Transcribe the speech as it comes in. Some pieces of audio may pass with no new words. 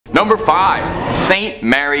Number 5. St.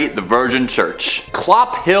 Mary the Virgin Church.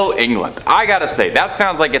 Clop Hill, England. I gotta say, that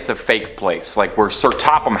sounds like it's a fake place, like where Sir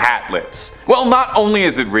Topham Hatt lives. Well, not only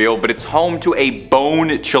is it real, but it's home to a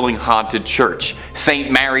bone-chilling haunted church,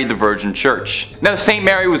 St. Mary the Virgin Church. Now, St.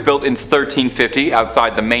 Mary was built in 1350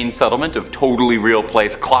 outside the main settlement of totally real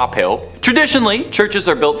place Clop Hill. Traditionally, churches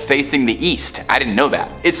are built facing the east. I didn't know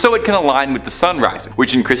that. It's so it can align with the sun rising,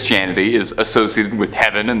 which in Christianity is associated with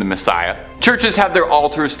heaven and the Messiah. Churches have their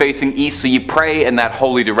altars facing east, so you pray in that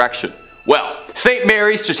holy direction. Well, St.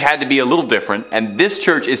 Mary's just had to be a little different, and this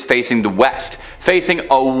church is facing the west, facing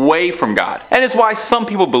away from God. And it's why some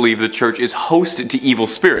people believe the church is hosted to evil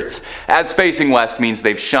spirits, as facing west means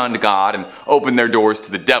they've shunned God and opened their doors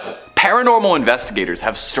to the devil. Paranormal investigators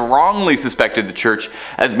have strongly suspected the church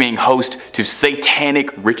as being host to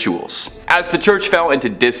satanic rituals. As the church fell into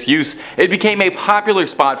disuse, it became a popular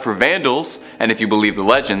spot for vandals, and if you believe the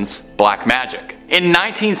legends, black magic. In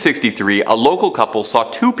 1963, a local couple saw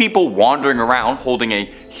two people wandering around holding a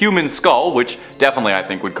human skull, which definitely I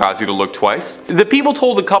think would cause you to look twice. The people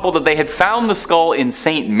told the couple that they had found the skull in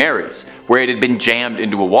St. Mary's, where it had been jammed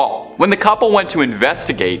into a wall. When the couple went to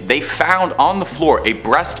investigate, they found on the floor a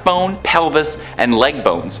breastbone, pelvis, and leg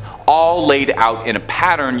bones, all laid out in a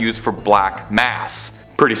pattern used for black mass.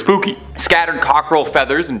 Pretty spooky. Scattered cockerel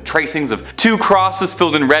feathers and tracings of two crosses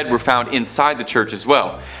filled in red were found inside the church as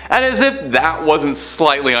well. And as if that wasn't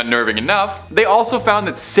slightly unnerving enough, they also found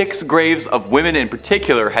that 6 graves of women in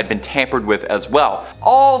particular had been tampered with as well.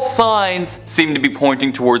 All signs seem to be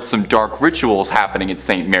pointing towards some dark rituals happening at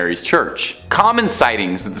St. Mary's Church. Common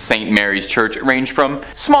sightings at the St. Mary's Church range from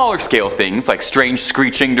smaller scale things like strange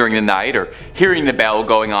screeching during the night or hearing the bell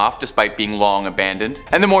going off despite being long abandoned,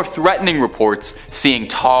 and the more threatening reports seeing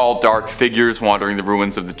tall, dark figures wandering the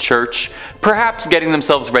ruins of the church, perhaps getting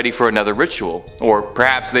themselves ready for another ritual, or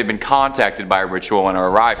perhaps they've been contacted by a ritual and are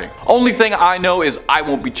arriving. Only thing I know is I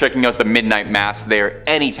won't be checking out the midnight mass there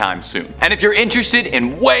anytime soon. And if you're interested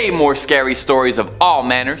in way more scary stories of all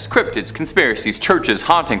manners, cryptids, conspiracies, churches,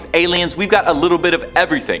 hauntings, aliens, we've got a little bit of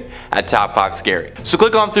everything at Top 5 Scary. So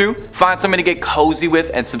click on through, find something to get cozy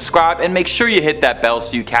with, and subscribe, and make sure you hit that bell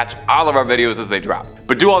so you catch all of our videos as they drop.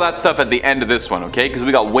 But do all that stuff at the end of this one, okay? Because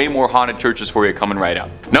we got way more haunted churches for you coming right up.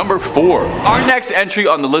 Number 4. Our next entry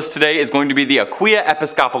on the list today is going to be the Aquia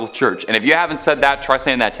Episcopal Church. And if you haven't said that, try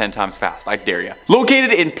saying that 10 times fast. I dare you.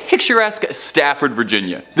 Located in picturesque Stafford,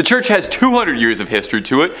 Virginia. The church has 200 years of history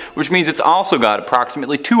to it, which means it's also got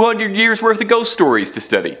approximately 200 years worth of ghost stories to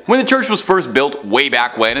study. When the church was first built way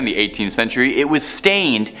back when in the 18th century, it was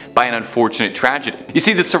stained by an unfortunate tragedy. You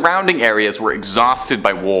see, the surrounding areas were exhausted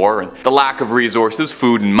by war and the lack of resources,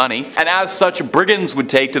 food, and money, and as such, brigands would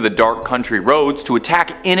take to the dark country roads to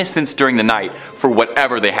attack innocents during the night for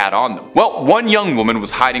whatever they had on them. Well, one young woman was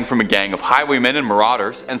hiding from a gang of highwaymen and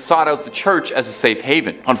marauders and sought out the church as a safe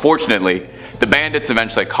haven. Unfortunately, the bandits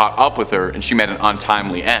eventually caught up with her and she met an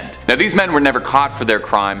untimely end. Now, these men were never caught for their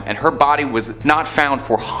crime, and her body was not found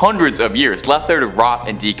for hundreds of years, left there to rot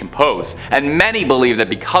and decompose. And many believe that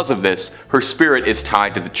because of this, her spirit is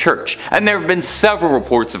tied to the church. And there have been several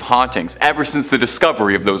reports of hauntings ever since the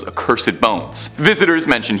discovery of those accursed bones. Visitors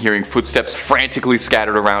mention hearing footsteps frantically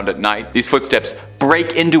scattered around at night. These footsteps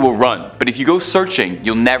break into a run, but if you go searching,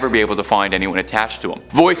 you'll never be able to find anyone attached to them.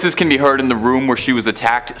 Voices can be heard in the room where she was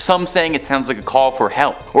attacked, some saying it sounds like a call for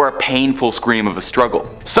help or a painful scream of a struggle.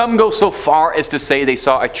 Some go so far as to say they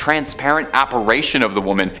saw a transparent apparition of the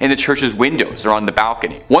woman in the church's windows or on the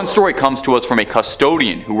balcony. One story comes to us from a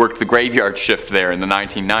custodian who worked the graveyard shift there in the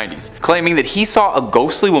 1990s, claiming that he saw a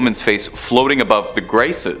ghostly woman's face floating above the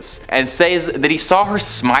graces, and says that he saw her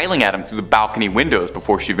smiling at him through the balcony windows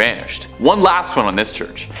before she vanished. One last one on this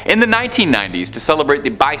church. In the 1990s, to celebrate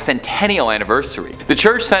the bicentennial anniversary, the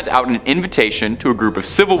church sent out an invitation to a group of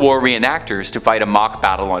Civil War reenactors to fight a mock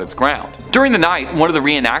battle on its ground. During the night, one of the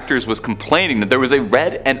reenactors was complaining that there was a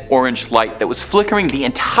red and orange light that was flickering the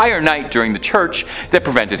entire night during the church that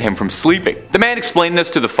prevented him from sleeping. The man explained this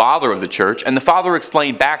to the father of the church, and the father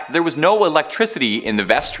explained back that there was no electricity in the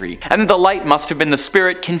vestry, and that the light must have been the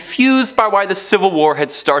spirit confused by why the Civil War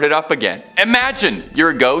had started up again. Imagine, you're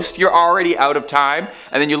a ghost, you're already out of time,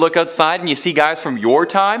 and then you look outside and you see guys from your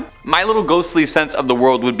time? My little ghostly sense of the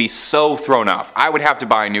world would be so thrown off. I would have to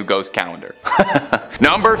buy a new ghost calendar.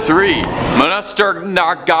 Number 3. Monaster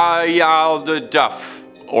Nagayal Duff,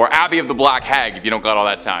 or Abbey of the Black Hag if you don't got all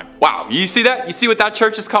that time. Wow, you see that? You see what that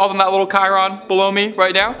church is called in that little chyron below me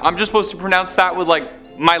right now? I'm just supposed to pronounce that with like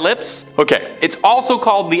my lips? Okay, it's also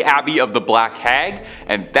called the Abbey of the Black Hag,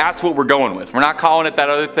 and that's what we're going with. We're not calling it that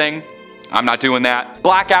other thing. I'm not doing that.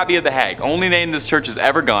 Black Abbey of the Hague, only name this church has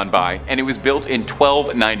ever gone by, and it was built in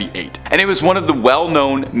 1298. And it was one of the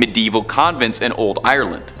well-known medieval convents in Old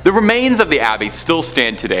Ireland. The remains of the abbey still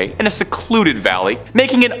stand today in a secluded valley,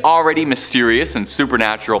 making an already mysterious and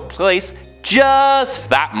supernatural place just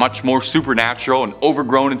that much more supernatural and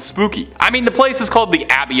overgrown and spooky. I mean, the place is called the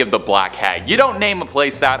Abbey of the Black Hag. You don't name a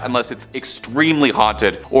place that unless it's extremely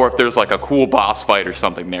haunted or if there's like a cool boss fight or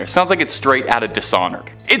something there. Sounds like it's straight out of Dishonored.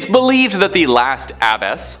 It's believed that the last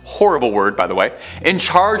abbess, horrible word by the way, in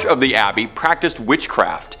charge of the abbey practiced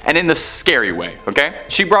witchcraft, and in the scary way, okay?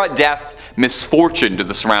 She brought death, misfortune to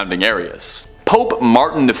the surrounding areas. Pope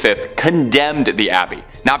Martin V condemned the abbey,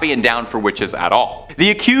 not being down for witches at all.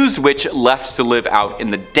 The accused witch left to live out in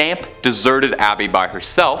the damp, deserted abbey by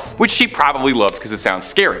herself, which she probably loved because it sounds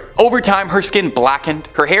scary. Over time, her skin blackened,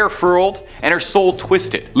 her hair furled, and her soul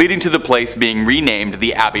twisted, leading to the place being renamed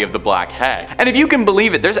the Abbey of the Black Hag. And if you can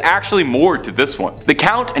believe it, there's actually more to this one. The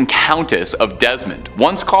Count and Countess of Desmond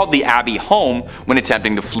once called the abbey home when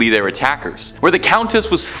attempting to flee their attackers, where the Countess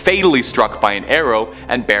was fatally struck by an arrow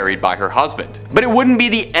and buried by her husband. But it wouldn't be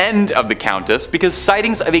the end of the Countess, because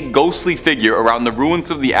sightings of a ghostly figure around the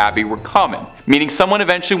ruins of the abbey were common, meaning someone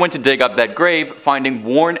eventually went to dig up that grave, finding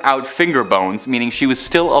worn out finger bones, meaning she was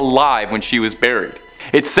still alive when she was buried.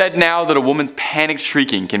 It's said now that a woman's panicked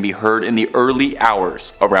shrieking can be heard in the early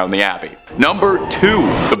hours around the abbey. Number 2.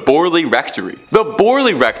 The Borley Rectory. The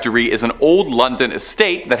Borley Rectory is an old London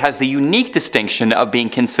estate that has the unique distinction of being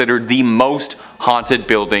considered the most haunted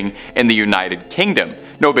building in the United Kingdom.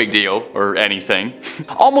 No big deal, or anything.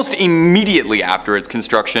 Almost immediately after its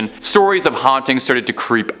construction, stories of hauntings started to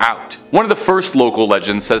creep out. One of the first local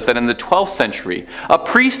legends says that in the 12th century, a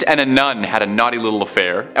priest and a nun had a naughty little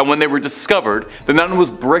affair, and when they were discovered, the nun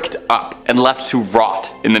was bricked up and left to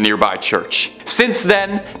rot in the nearby church. Since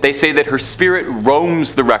then, they say that her spirit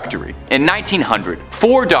roams the rectory. In 1900,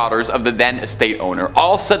 4 daughters of the then estate owner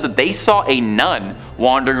all said that they saw a nun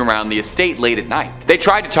wandering around the estate late at night. They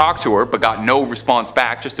tried to talk to her but got no response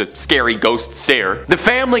back, just a scary ghost stare. The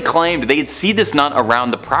family claimed they'd see this nun around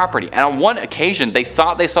the property, and on one occasion they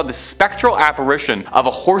thought they saw the spectral apparition of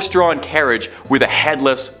a horse-drawn carriage with a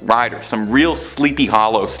headless rider. Some real Sleepy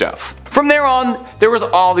Hollow stuff. From there on, there was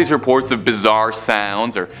all these reports of bizarre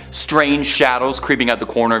sounds or strange shadows creeping out the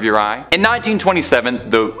corner of your eye. In 1927,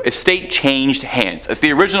 the estate changed hands as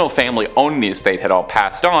the original family owning the estate had all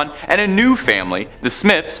passed on, and a new family, the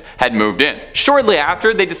Smiths, had moved in. Shortly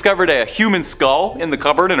after, they discovered a human skull in the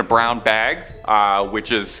cupboard in a brown bag,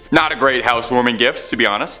 which is not a great housewarming gift, to be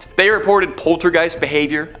honest. They reported poltergeist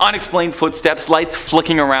behavior, unexplained footsteps, lights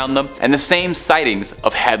flicking around them, and the same sightings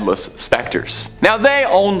of headless specters. Now, they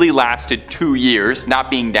only lasted 2 years, not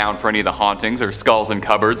being down for any of the hauntings or skulls in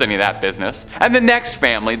cupboards, any of that business. And the next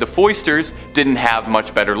family, the Foysters, didn't have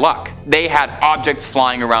much better luck. They had objects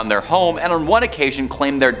flying around their home, and on one occasion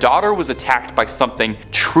claimed their daughter was attacked by something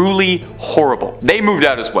truly horrible. They moved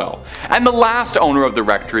out as well. And the last owner of the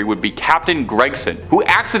rectory would be Captain Gregson, who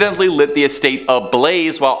accidentally lit the estate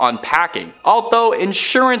ablaze while unpacking, although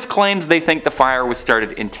insurance claims they think the fire was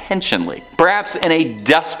started intentionally, perhaps in a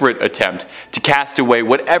desperate attempt to cast away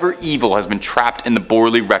whatever evil has been trapped in the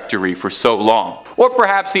Borley Rectory for so long, or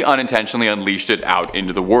perhaps he unintentionally unleashed it out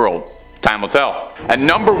into the world. Time will tell. At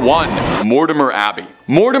number 1, Mortimer Abbey.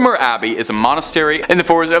 Mortimer Abbey is a monastery in the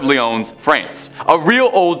forest of Lyons, France. A real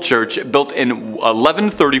old church built in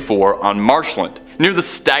 1134 on marshland, near the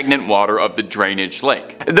stagnant water of the drainage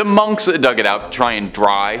lake. The monks dug it out to try and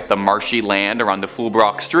dry the marshy land around the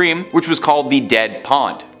Fulbrock stream, which was called the Dead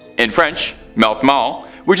Pond. In French, Mortemont,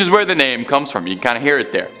 which is where the name comes from. You can kind of hear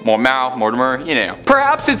it there. Mortimer, you know.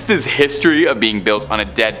 Perhaps it's this history of being built on a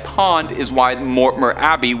dead pond is why Mortimer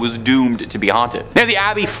Abbey was doomed to be haunted. Now, the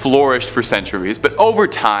abbey flourished for centuries, but over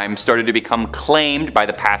time started to become claimed by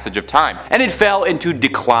the passage of time, and it fell into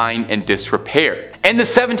decline and disrepair. In the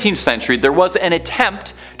 17th century, there was an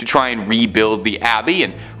attempt to try and rebuild the abbey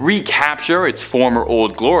and recapture its former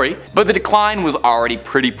old glory, but the decline was already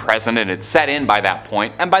pretty present and had set in by that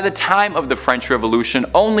point, and by the time of the French Revolution,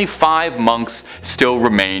 only 5 monks still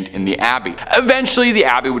remained in the abbey. Eventually, the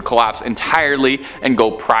abbey would collapse entirely and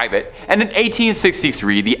go private, and in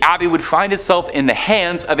 1863, the abbey would find itself in the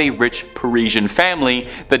hands of a rich Parisian family,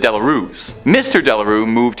 the Delarues. Mr. Delarue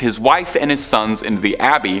moved his wife and his sons into the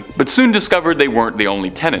abbey, but soon discovered they weren't weren't the only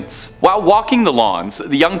tenants. While walking the lawns,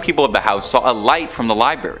 the young people of the house saw a light from the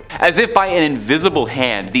library. As if by an invisible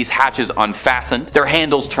hand, these hatches unfastened, their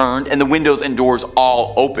handles turned, and the windows and doors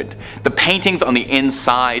all opened. The paintings on the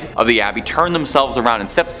inside of the abbey turned themselves around and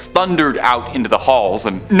steps thundered out into the halls,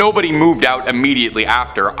 and nobody moved out immediately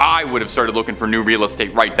after. I would have started looking for new real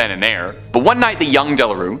estate right then and there. But one night the young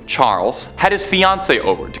Delarue, Charles, had his fiancée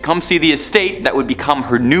over to come see the estate that would become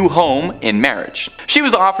her new home in marriage. She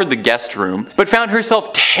was offered the guest room, but found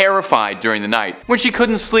herself terrified during the night when she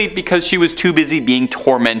couldn't sleep because she was too busy being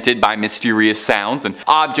tormented by mysterious sounds and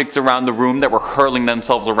objects around the room that were hurling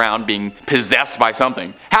themselves around, being possessed by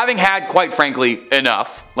something. Having had, quite frankly,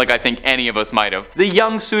 enough, like I think any of us might have, the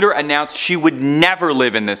young suitor announced she would never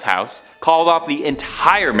live in this house, called off the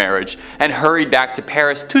entire marriage, and hurried back to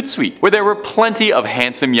Paris tout de suite, where there were plenty of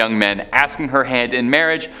handsome young men asking her hand in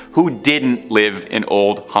marriage who didn't live in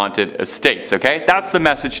old haunted estates, okay? That's the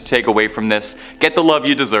message to take away from this. Get the love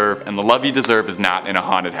you deserve, and the love you deserve is not in a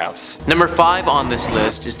haunted house. Number 5 on this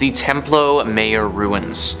list is the Templo Mayor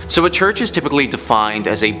ruins. So a church is typically defined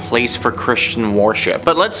as a place for Christian worship,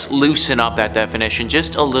 but let's loosen up that definition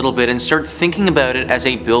just a little bit and start thinking about it as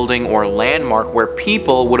a building or landmark where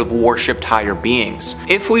people would have worshipped higher beings.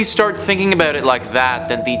 If we start thinking about it like that,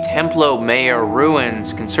 then the Templo Mayor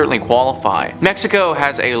ruins can certainly qualify. Mexico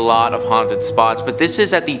has a lot of haunted spots, but this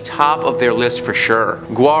is at the top of their list for sure.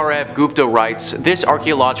 Gaurav Gupta writes, this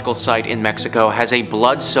archaeological site in Mexico has a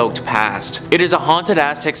blood-soaked past. It is a haunted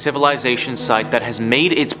Aztec civilization site that has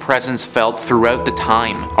made its presence felt throughout the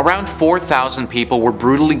time. Around 4,000 people were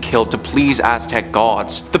brutally killed to please Aztec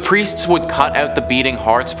gods. The priests would cut out the beating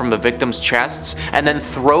hearts from the victims' chests and then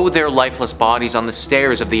throw their lifeless bodies on the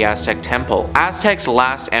stairs of the Aztec temple. Aztec's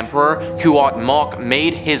last emperor, Cuauhtémoc,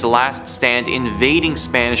 made his last stand invading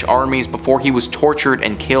Spanish armies before he was tortured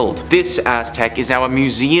and killed. This Aztec is now a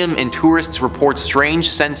museum, and tourists report strange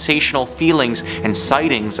sensational feelings and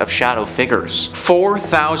sightings of shadow figures.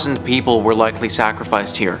 4,000 people were likely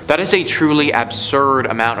sacrificed here. That is a truly absurd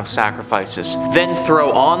amount of sacrifices. Then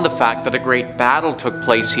throw on the fact that a great battle took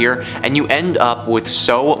place here, and you end up with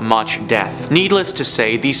so much death. Needless to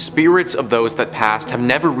say, these spirits of those that passed have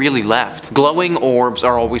never really left. Glowing orbs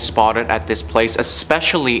are always spotted at this place,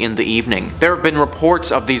 especially in the evening. There have been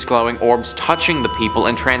reports of these glowing orbs touching the people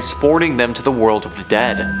and transporting them to the world of the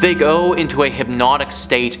dead. They go into a hypnotic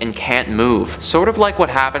state and can't move, sort of like what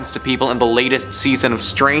happens to people in the latest season of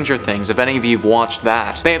Stranger Things, if any of you have watched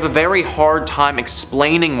that. They have a very hard time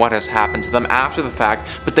explaining what has happened to them after the fact,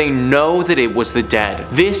 but they know that it was the dead.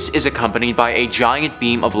 This is accompanied by a giant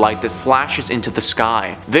beam of light that flashes into the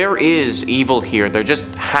sky. There is evil here, there just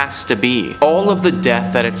has to be. All of the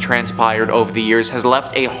death that has transpired over the years has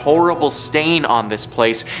left a horrible stain on this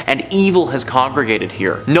place, and evil has congregated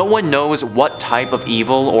here. No one knows what type of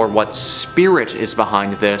evil or what spirit is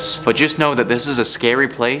behind this, but just know that this is a scary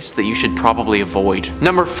place that you should probably avoid.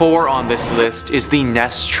 Number 4 on this list is the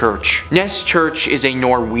Ness Church. Ness Church is a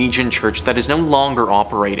Norwegian church that is no longer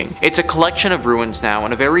operating. It's a collection of ruins now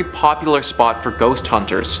and a very popular spot for ghost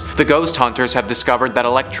hunters. The ghost hunters have discovered that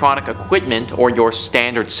electronic equipment, or your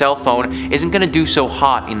standard cell phone, isn't going to do so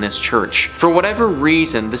hot in this church. For whatever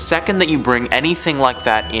reason, the second that you bring anything like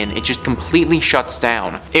that in, it just completely shuts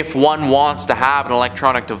down. If one wants to have an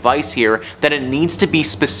electronic device here, then it needs to be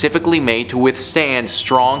specifically made to withstand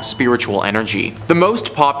strong spiritual energy. The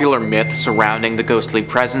most popular myth surrounding the ghostly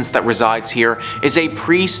presence that resides here is a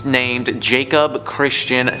priest named Jacob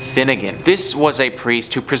Christian Finnegan. This was a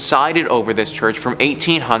priest who presided over this church from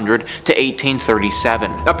 1800 to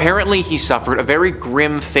 1837. Apparently, he suffered a very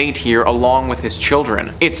grim fate here along with his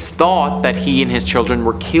children. It's thought that he and his children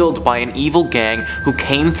were killed by an evil gang who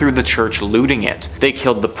came through the church looting it. They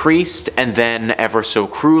killed the priest and then, ever so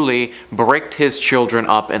cruelly, bricked his children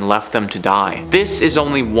up and left them to die. This is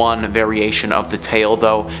only one variation of the tale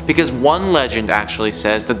though, because one legend actually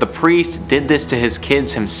says that the priest did this to his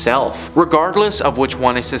kids himself. Regardless of which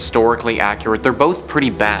one is historically accurate, they're both pretty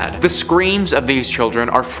bad. The screams of these children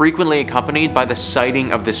are frequently accompanied by the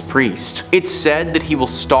sighting of this priest. It's said that he will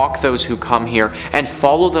stalk those who come here and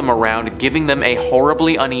follow them around, giving them a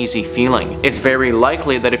horribly uneasy feeling. It's very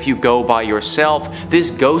likely that if you go by yourself,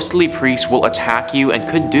 this ghostly priest will attack you and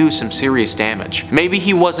could do some serious damage. Maybe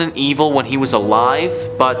he wasn't evil when he was alive,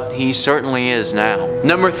 but he certainly is now.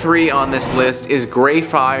 Number 3 on this list is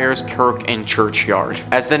Greyfriars Kirk and Churchyard.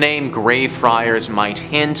 As the name Greyfriars might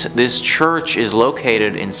hint, this church is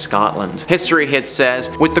located in Scotland. History Hit says,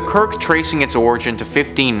 with the kirk tracing its origin to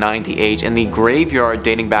 1598 and the graveyard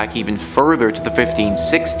dating back even further to the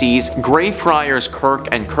 1560s, Greyfriars Kirk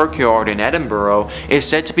and Kirkyard in Edinburgh is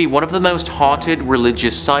said to be one of the most haunted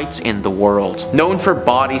religious sites in the world. Known for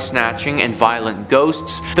body snatching and violent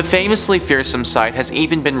ghosts, the famously fearsome site has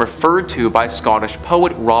even been referred to by Scottish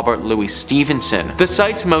poet Robert Louis Stevenson. The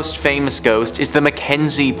site's most famous ghost is the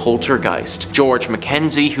Mackenzie poltergeist. George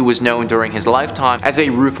Mackenzie, who was known during his lifetime as a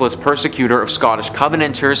ruthless persecutor of Scottish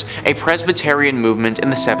Covenanters, a Presbyterian movement in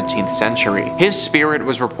the 17th century. His spirit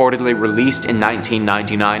was reportedly released in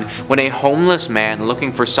 1999 when a homeless man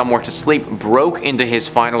looking for somewhere to sleep broke into his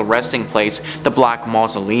final resting place, the Black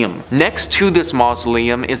Mausoleum. Next to this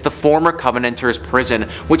mausoleum is the former Covenanters prison,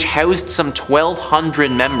 which housed some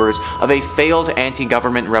 1,200 members of a failed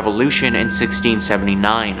anti-government revolution in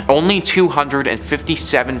 1679. Only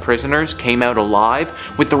 257 prisoners came out alive,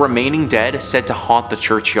 with the remaining dead said to haunt the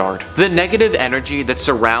churchyard. The negative energy that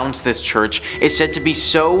surrounds this church is said to be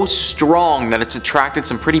so strong that it's attracted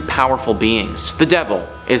some pretty powerful beings. The devil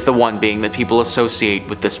is the one being that people associate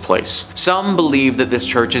with this place. Some believe that this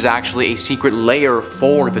church is actually a secret lair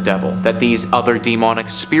for the devil, that these other demonic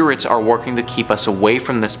spirits are working to keep us away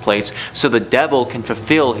from this place so the devil can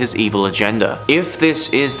fulfill his evil agenda. If this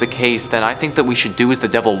is the case, then I think that we should do as the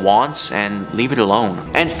devil wants and leave it alone.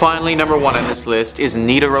 And finally, number 1 on this list is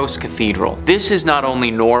Nidaros Cathedral. This is not only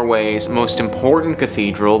Norway's most important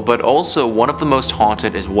cathedral, but also one of the most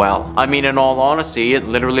haunted as well. I mean, in all honesty, it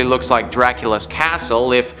literally looks like Dracula's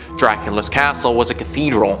castle if Dracula's castle was a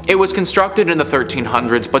cathedral. It was constructed in the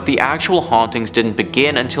 1300s, but the actual hauntings didn't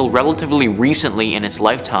begin until relatively recently in its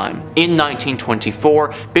lifetime. In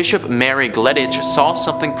 1924, Bishop Mary Gleditch saw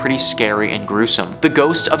something pretty scary and gruesome: the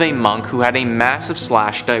ghost of a monk who had a massive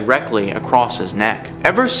slash directly across his neck.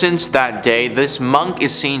 Ever since that day, this monk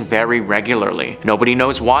is seen very regularly. Nobody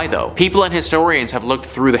knows why though. People and historians have looked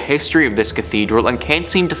through the history of this cathedral and can't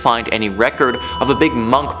seem to find any record of a big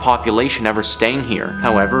monk population ever staying here.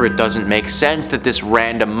 However, it doesn't make sense that this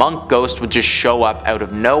random monk ghost would just show up out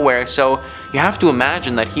of nowhere, so you have to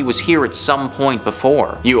imagine that he was here at some point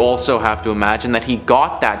before. You also have to imagine that he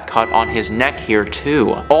got that cut on his neck here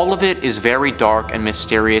too. All of it is very dark and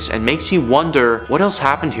mysterious and makes you wonder what else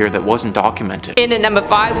happened here that wasn't documented. In at number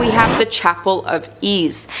 5 we have the Chapel of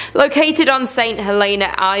Ease. Located on St.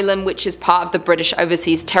 Helena Island, which is part of the British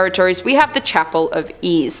Overseas Territories, we have the Chapel of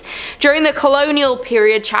Ease. During the colonial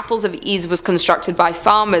period, Chapels of Ease was constructed by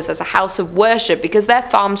farmers as a house of worship because their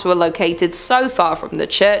farms were located so far from the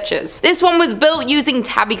churches. This one was built using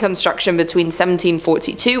tabby construction between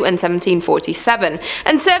 1742 and 1747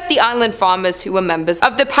 and served the island farmers who were members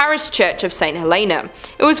of the parish church of St. Helena.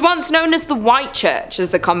 It was once known as the White Church, as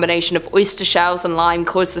the combination of oyster shells and lime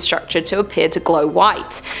caused the structure to appear to glow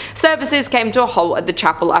white. Services came to a halt at the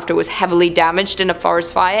chapel after it was heavily damaged in a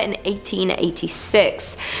forest fire in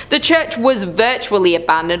 1886. The church was virtually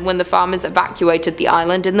abandoned when the farmers evacuated the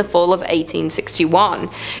island in the fall of 1861.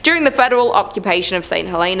 During the federal occupation of St.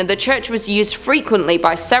 Helena, the church was used frequently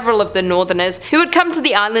by several of the northerners who had come to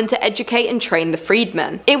the island to educate and train the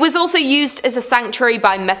freedmen. It was also used as a sanctuary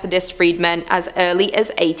by Methodist freedmen as early as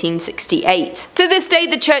 1868. To this day,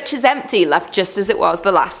 the church is empty, left just as it was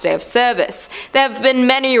the last day of service. There have been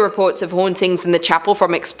many reports of hauntings in the chapel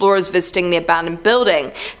from explorers visiting the abandoned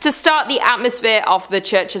building. To start, the atmosphere of the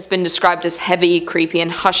church has been described as heavy, creepy,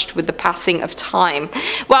 and hushed with the passing of time,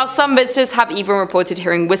 while some visitors have even reported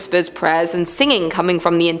hearing whispers, prayers, and singing coming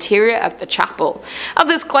from the interior of the chapel.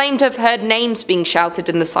 Others claim to have heard names being shouted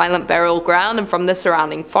in the silent burial ground and from the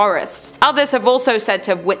surrounding forests. Others have also said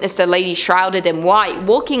to have witnessed a lady shrouded in white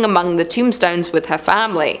walking among the tombstones with her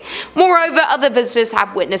family. Moreover, other visitors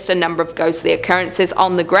have witnessed a number of ghostly occurrences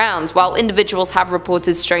on the grounds, while individuals have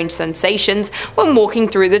reported strange sensations when walking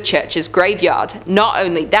through the church's graveyard. Not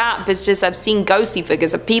only that, visitors have seen ghostly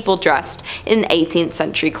figures of people dressed in 18th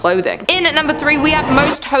century clothing. In at number 3 we have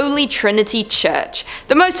Most Holy Trinity Church.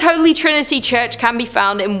 The Most Holy Trinity Church can be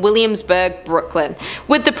found in Williamsburg, Brooklyn.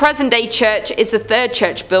 With the present day church is the third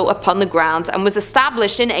church built upon the grounds and was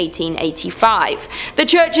established in 1885. The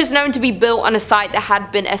church is known to be built on a site that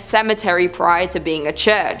had been a cemetery prior to being a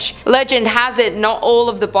church. Legend has it not all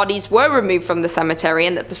of the bodies were removed from the cemetery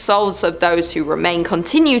and that the souls of those who remain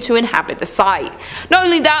continue to inhabit the site. Not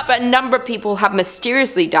only that, but a number of people have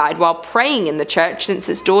mysteriously died while praying in the church since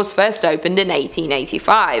its doors first opened in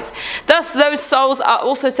 1885. Thus, those souls are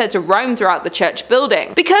also said to roam roam throughout the church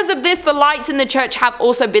building. Because of this, the lights in the church have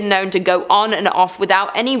also been known to go on and off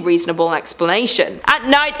without any reasonable explanation. At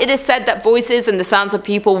night, it is said that voices and the sounds of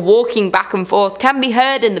people walking back and forth can be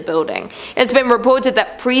heard in the building. It's been reported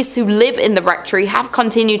that priests who live in the rectory have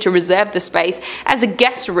continued to reserve the space as a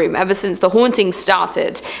guest room ever since the haunting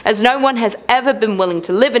started, as no one has ever been willing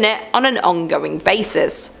to live in it on an ongoing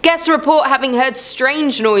basis. Guests report having heard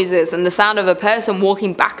strange noises and the sound of a person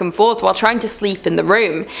walking back and forth while trying to sleep in the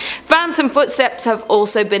room. Phantom footsteps have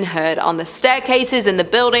also been heard on the staircases in the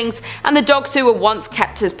buildings, and the dogs who were once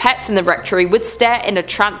kept as pets in the rectory would stare in a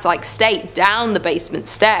trance-like state down the basement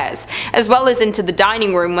stairs, as well as into the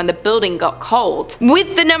dining room when the building got cold.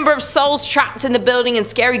 With the number of souls trapped in the building and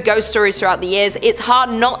scary ghost stories throughout the years, it's hard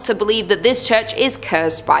not to believe that this church is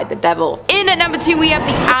cursed by the devil. In at number 2 we have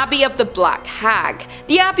the Abbey of the Black Hag.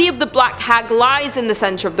 The Abbey of the Black Hag lies in the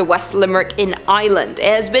centre of the West Limerick in Ireland. It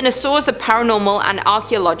has been a source of paranormal and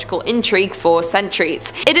archaeological intrigue for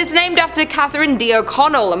centuries. It is named after Catherine D.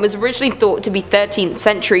 O'Connell and was originally thought to be 13th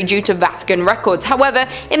century due to Vatican records. However,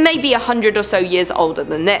 it may be 100 or so years older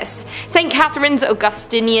than this. St. Catherine's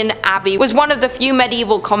Augustinian Abbey was one of the few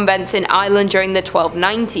medieval convents in Ireland during the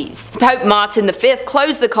 1290s. Pope Martin V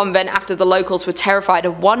closed the convent after the locals were terrified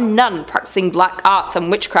of one nun practicing black arts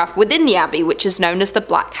and witchcraft within the abbey, which is known as the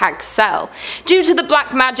Black Hag's Cell. Due to the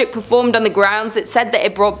black magic performed on the grounds, it said that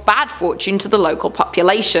it brought bad fortune to the local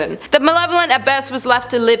population. The malevolent abbess was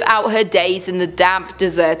left to live out her days in the damp,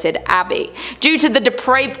 deserted abbey. Due to the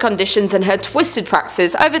depraved conditions and her twisted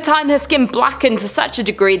practices, over time her skin blackened to such a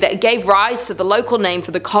degree that it gave rise to the local name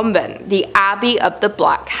for the convent, the Abbey of the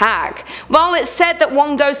Black Hag. While it's said that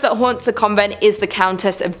one ghost that haunts the convent is the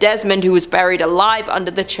Countess of Desmond, who was buried alive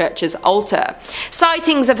under the church's altar.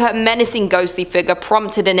 Sightings of her menacing ghostly figure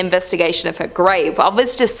prompted an investigation of her grave, while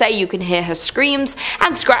visitors say you can hear her screams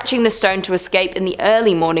and scratching the stone to escape in the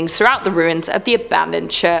early mornings throughout the ruins of the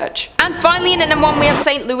abandoned church. And finally, in at number 1 we have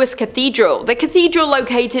St. Louis Cathedral. The cathedral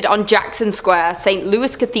located on Jackson Square, St.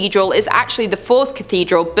 Louis Cathedral is actually the 4th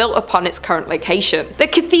cathedral built upon its current location. The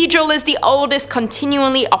cathedral is the oldest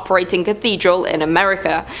continually operating cathedral in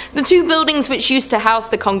America. The 2 buildings which used to house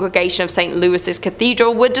the congregation of St. Louis's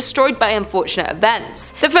cathedral were destroyed by unfortunate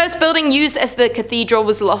events. The first building used as the cathedral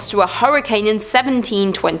was lost to a hurricane in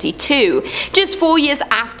 1722, just 4 years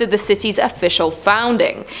after the city's official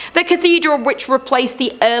founding. The cathedral, which replaced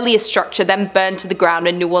the earliest structure, then burned to the ground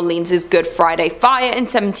in New Orleans' Good Friday fire in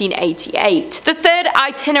 1788. The third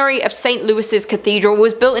itinerary of St. Louis's cathedral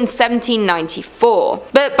was built in 1794,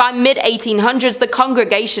 but by mid-1800s the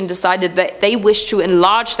congregation decided that they wished to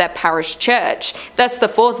enlarge their parish church. Thus the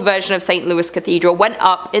 4th version of St. Louis Cathedral went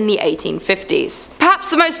up in the 1850s. Perhaps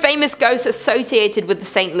the most famous ghost associated with the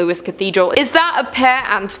St. Louis Cathedral is that of Père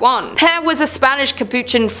Antoine. Père was a Spanish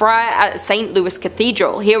Capuchin friar at St. Louis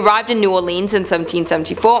Cathedral. He arrived in New Orleans in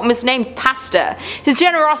 1774 and was named pastor. His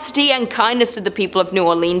generosity and kindness to the people of New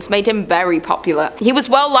Orleans made him very popular. He was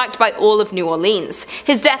well liked by all of New Orleans.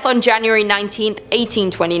 His death on January 19,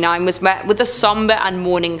 1829 was met with a somber and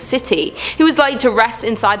mourning city. He was laid to rest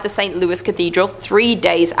inside the St. Louis Cathedral 3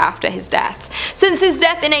 days after his death. Since his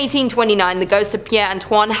death in 1829, the ghost of Père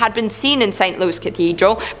Antoine had been seen in St. Louis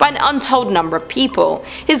Cathedral by an untold number of people.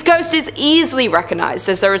 His ghost is easily recognized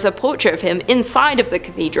as there is a portrait of him inside of the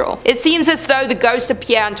cathedral. It seems as though the ghost of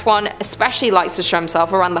Père Antoine especially likes to show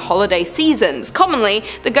himself around the holiday seasons. Commonly,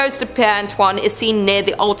 the ghost of Père Antoine is seen near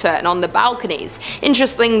the altar and on the balconies.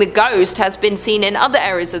 Interestingly, the ghost has been seen in other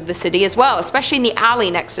areas of the city as well, especially in the alley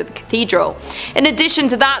next to the cathedral. In addition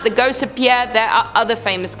to that, the ghost of Pierre, there are other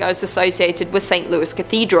famous ghosts associated with St. Louis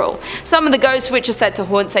Cathedral. Some of the ghosts which are said to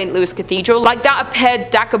haunt St. Louis Cathedral, like that of Père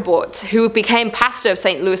Dagobert, who became pastor of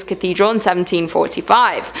St. Louis Cathedral in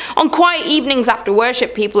 1745. On quiet evenings after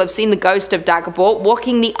worship, people have seen the ghost of Dagobert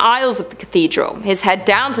walking the aisles of the cathedral, his head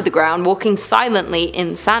down to the ground, walking silently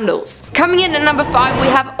in sandals. Coming in at number 5 we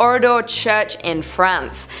have Oradour Church in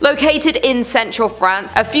France. Located in central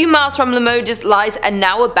France, a few miles from Limoges lies a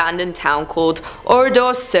now abandoned town called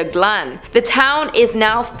Oradour-sur-Glane. The town is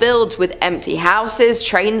now filled with empty houses,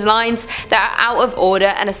 train lines that are out of order,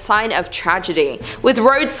 and a sign of tragedy. With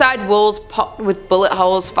roadside walls pocked with bullet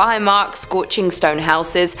holes, fire marks, scorching stone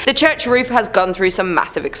houses, the church roof has gone through some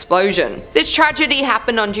massive explosion. This tragedy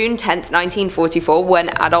happened on June 10, 1944, when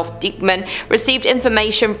Adolf Diekmann received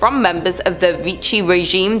information from members of the Vichy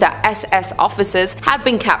regime that SS officers had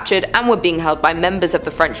been captured and were being held by members of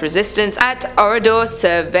the French resistance at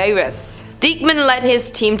Oradour-sur-Vaires. Diekman led his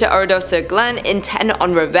team to Oradour Glen intent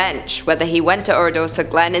on revenge. Whether he went to Oradour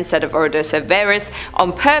Glen instead of Oradour Veris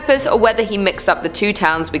on purpose or whether he mixed up the two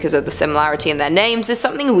towns because of the similarity in their names is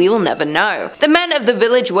something we will never know. The men of the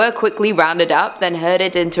village were quickly rounded up, then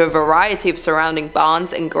herded into a variety of surrounding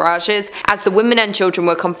barns and garages as the women and children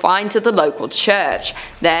were confined to the local church.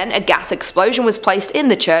 Then a gas explosion was placed in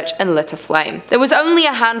the church and lit aflame. There was only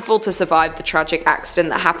a handful to survive the tragic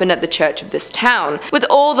accident that happened at the church of this town. With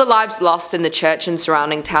all the lives lost in the church and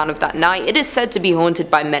surrounding town of that night, it is said to be haunted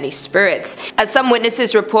by many spirits. As some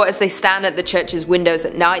witnesses report, as they stand at the church's windows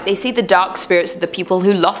at night, they see the dark spirits of the people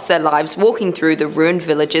who lost their lives walking through the ruined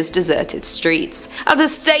village's deserted streets.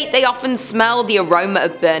 Others state they often smell the aroma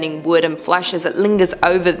of burning wood and flesh as it lingers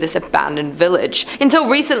over this abandoned village. Until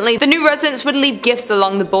recently, the new residents would leave gifts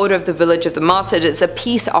along the border of the village of the martyred as a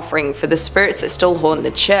peace offering for the spirits that still haunt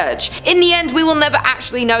the church. In the end, we will never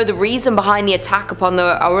actually know the reason behind the attack upon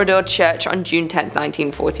the Oradour Church on June 10,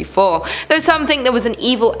 1944, though some think there was an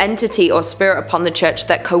evil entity or spirit upon the church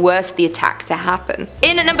that coerced the attack to happen.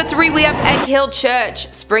 In at number 3 we have Egg Hill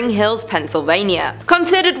Church, Spring Hills, Pennsylvania.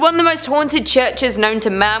 Considered one of the most haunted churches known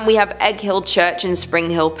to man, we have Egg Hill Church in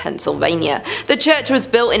Spring Hill, Pennsylvania. The church was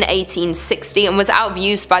built in 1860 and was out of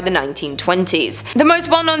use by the 1920s. The most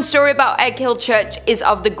well-known story about Egg Hill Church is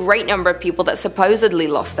of the great number of people that supposedly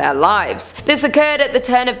lost their lives. This occurred at the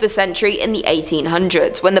turn of the century in the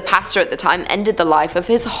 1800s, when the pastor at the time ended the life of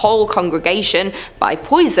his whole congregation by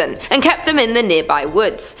poison and kept them in the nearby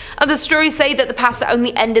woods. Other stories say that the pastor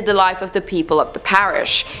only ended the life of the people of the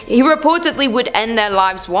parish. He reportedly would end their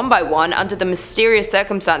lives one by one under the mysterious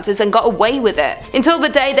circumstances and got away with it, until the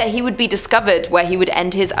day that he would be discovered, where he would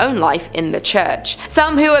end his own life in the church.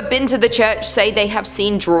 Some who have been to the church say they have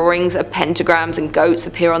seen drawings of pentagrams and goats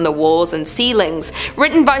appear on the walls and ceilings,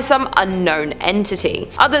 written by some unknown entity.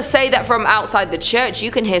 Others say that from outside the church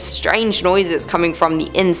you can hear strange noises coming from the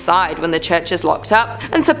inside when the church is locked up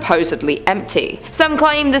and supposedly empty. Some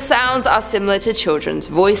claim the sounds are similar to children's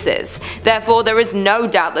voices. Therefore, there is no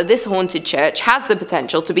doubt that this haunted church has the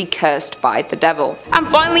potential to be cursed by the devil. And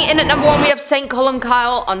finally, in at number 1 we have St.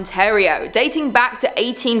 Columcille, Ontario. Dating back to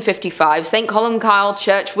 1855, St. Columcille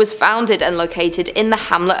Church was founded and located in the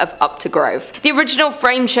hamlet of Uptergrove. The original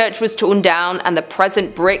frame church was torn down and the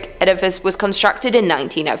present brick edifice was constructed in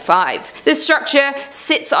 1905. This structure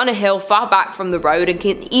sits on a hill far back from the road and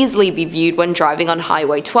can easily be viewed when driving on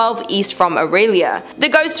Highway 12 east from Aurelia. The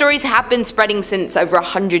ghost stories have been spreading since over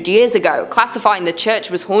 100 years ago, classifying the church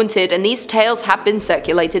was haunted, and these tales have been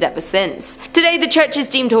circulated ever since. Today the church is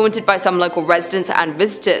deemed haunted by some local residents and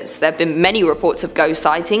visitors. There have been many reports of ghost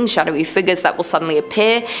sightings, shadowy figures that will suddenly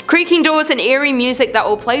appear, creaking doors and eerie music that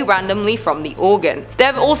will play randomly from the organ. There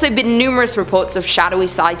have also been numerous reports of shadowy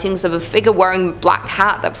sightings of a figure wearing a black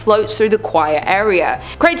hat that floats through the choir area,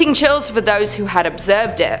 creating chills for those who had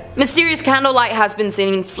observed it. Mysterious candlelight has been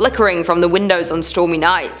seen flickering from the windows on stormy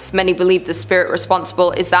nights. Many believe the spirit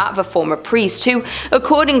responsible is that of a former priest who,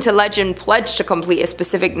 according to legend, pledged to complete a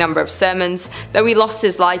specific number of sermons, though he lost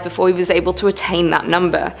his life before he was able to attain that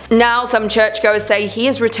number. Now some churchgoers say he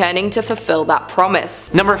is returning to fulfill that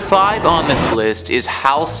promise. Number 5 on this list is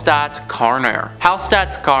Hallstatt Karner.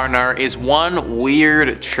 Hallstatt Karner is one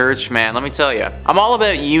weird church, man, let me tell you. I'm all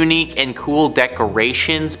about unique and cool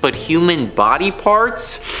decorations, but human body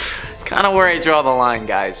parts? Kind of where I draw the line,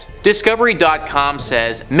 guys. Discovery.com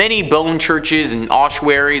says many bone churches and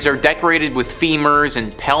ossuaries are decorated with femurs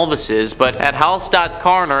and pelvises, but at Hallstatt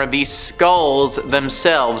Karner, these skulls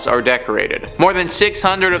themselves are decorated. More than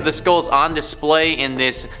 600 of the skulls on display in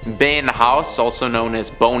this Benhaus, also known as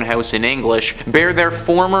Bone House in English, bear their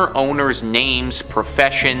former owners' names,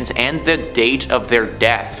 professions, and the date of their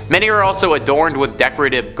death. Many are also adorned with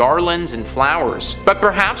decorative garlands and flowers. But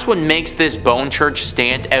perhaps what makes this bone church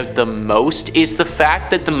stand out the most is the fact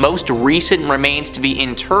that the most recent remains to be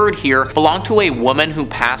interred here belong to a woman who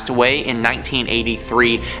passed away in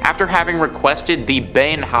 1983 after having requested the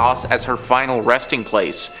Benhaus as her final resting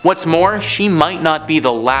place. What's more, she might not be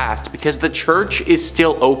the last because the church is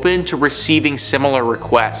still open to receiving similar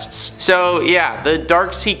requests. So yeah, the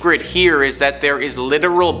dark secret here is that there is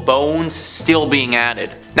literal bones still being added.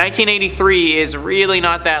 1983 is really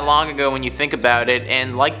not that long ago when you think about it,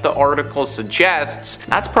 and like the article suggests,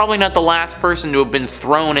 that's probably not not the last person to have been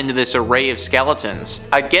thrown into this array of skeletons.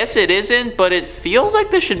 I guess it isn't, but it feels like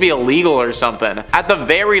this should be illegal or something. At the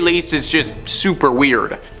very least, it's just super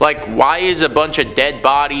weird. Like, why is a bunch of dead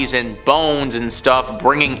bodies and bones and stuff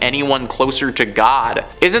bringing anyone closer to God?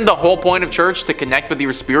 Isn't the whole point of church to connect with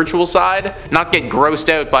your spiritual side? Not get grossed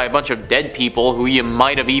out by a bunch of dead people who you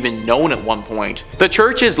might have even known at one point. The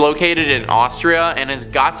church is located in Austria and has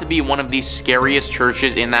got to be one of the scariest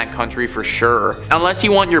churches in that country for sure. Unless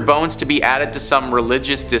you want your bones to be added to some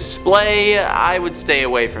religious display, I would stay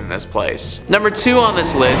away from this place. Number 2 on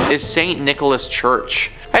this list is St. Nicholas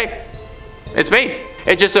Church. Hey, it's me.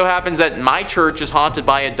 It just so happens that my church is haunted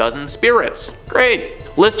by a dozen spirits. Great.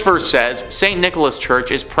 List first says St. Nicholas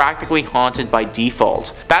Church is practically haunted by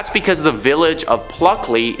default. That's because the village of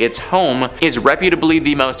Pluckley, its home, is reputably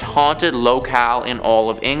the most haunted locale in all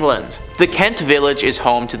of England. The Kent village is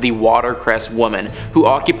home to the Watercress woman, who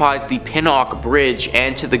occupies the Pinnock Bridge,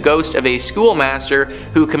 and to the ghost of a schoolmaster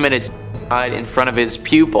who committed in front of his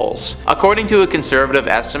pupils. According to a conservative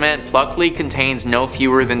estimate, Pluckley contains no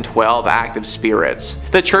fewer than 12 active spirits.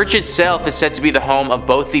 The church itself is said to be the home of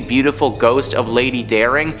both the beautiful ghost of Lady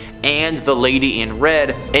Daring and the Lady in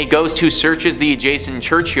Red, a ghost who searches the adjacent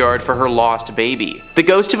churchyard for her lost baby. The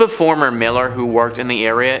ghost of a former miller who worked in the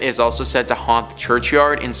area is also said to haunt the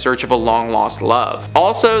churchyard in search of a long-lost love.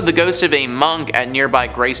 Also, the ghost of a monk at nearby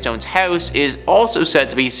Greystone's house is also said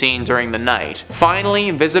to be seen during the night.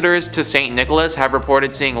 Finally, visitors to St. Nicholas have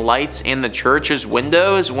reported seeing lights in the church's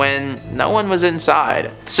windows when no one was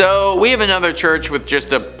inside. So we have another church with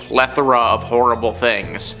just a plethora of horrible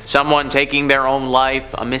things. Someone taking their own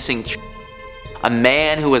life, a missing a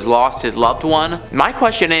man who has lost his loved one. My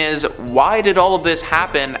question is, why did all of this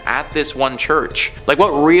happen at this one church? Like, what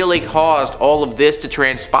really caused all of this to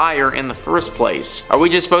transpire in the first place? Are we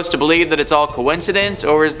just supposed to believe that it's all coincidence,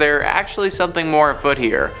 or is there actually something more afoot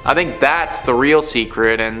here? I think that's the real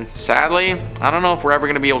secret, and sadly, I don't know if we're ever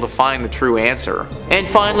going to be able to find the true answer. And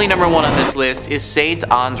finally, number 1 on this list is St.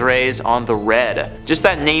 Andres on the Red. Just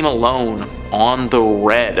that name alone. On the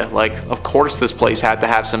Red. Like, of course this place had to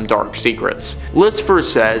have some dark secrets. List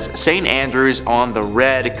first says St. Andrews on the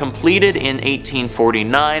Red, completed in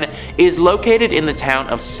 1849, is located in the town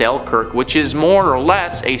of Selkirk, which is more or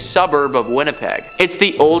less a suburb of Winnipeg. It's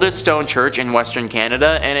the oldest stone church in Western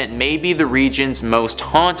Canada, and it may be the region's most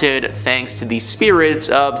haunted thanks to the spirits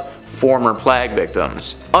of former plague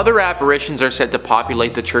victims. Other apparitions are said to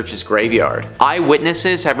populate the church's graveyard.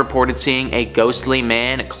 Eyewitnesses have reported seeing a ghostly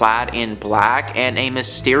man clad in black and a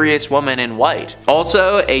mysterious woman in white.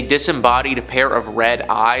 Also, a disembodied pair of red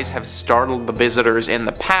eyes have startled the visitors in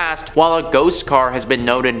the past, while a ghost car has been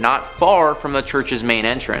noted not far from the church's main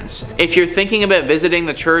entrance. If you're thinking about visiting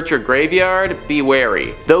the church or graveyard, be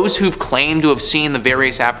wary. Those who've claimed to have seen the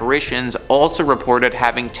various apparitions also reported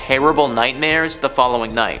having terrible nightmares the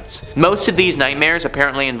following nights. Most of these nightmares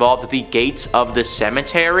apparently involved the gates of the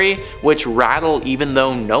cemetery, which rattle even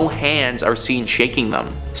though no hands are seen shaking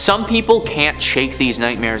them. Some people can't shake these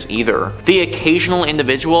nightmares either. The occasional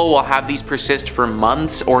individual will have these persist for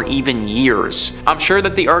months or even years. I'm sure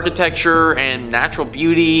that the architecture and natural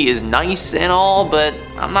beauty is nice and all, but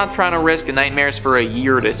I'm not trying to risk nightmares for a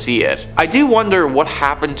year to see it. I do wonder what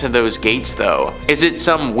happened to those gates though. Is it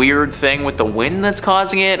some weird thing with the wind that's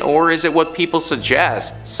causing it, or is it what people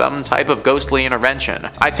suggest, some type of ghostly intervention?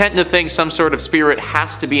 I tend to think some sort of spirit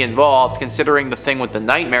has to be involved, considering the thing with the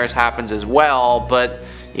nightmares happens as well, but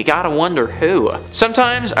you gotta wonder who.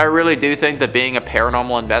 Sometimes I really do think that being a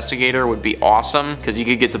paranormal investigator would be awesome, because you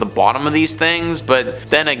could get to the bottom of these things, but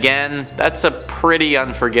then again, that's a pretty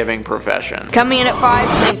unforgiving profession. Coming in at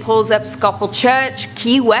 5, St. Paul's Episcopal Church,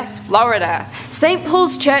 Key West, Florida. St.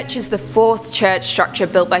 Paul's Church is the 4th church structure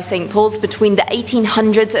built by St. Paul's between the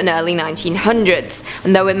 1800s and early 1900s.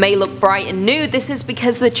 And though it may look bright and new, this is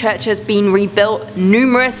because the church has been rebuilt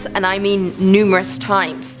numerous, and I mean numerous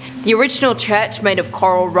times. The original church, made of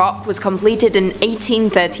coral rock, was completed in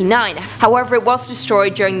 1839. However, it was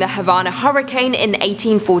destroyed during the Havana hurricane in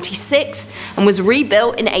 1846 and was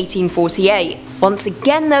rebuilt in 1848. Once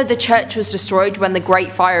again though, the church was destroyed when the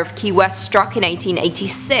Great Fire of Key West struck in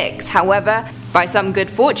 1886. However, by some good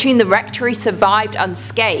fortune, the rectory survived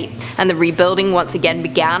unscathed, and the rebuilding once again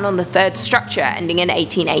began on the 3rd structure, ending in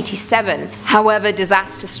 1887. However,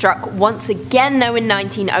 disaster struck once again though in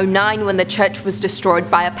 1909 when the church was destroyed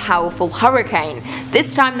by a powerful hurricane.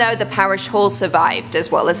 This time though, the parish hall survived, as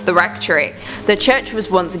well as the rectory. The church was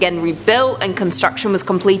once again rebuilt, and construction was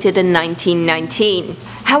completed in 1919.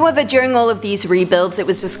 However, during all of these rebuilds, it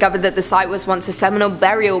was discovered that the site was once a Seminole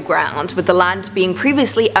burial ground, with the land being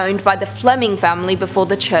previously owned by the Fleming family before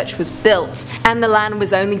the church was built, and the land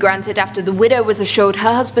was only granted after the widow was assured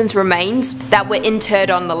her husband's remains that were interred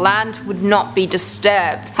on the land would not be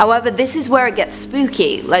disturbed. However, this is where it gets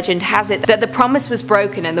spooky. Legend has it that the promise was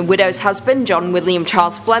broken and the widow's husband, John William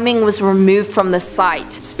Charles Fleming, was removed from the site.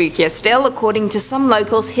 Spookier still, according to some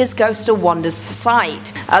locals, his ghost still wanders the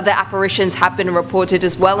site. Other apparitions have been reported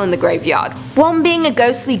as well in the graveyard, one being a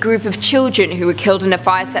ghostly group of children who were killed in a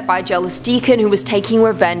fire set by a jealous deacon who was taking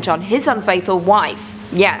revenge on his unfaithful wife.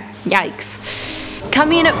 Yeah, yikes.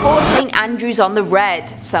 Coming in at 4, St. Andrew's on the Red,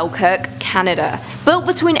 Selkirk, Canada. Built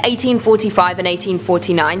between 1845 and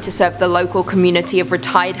 1849 to serve the local community of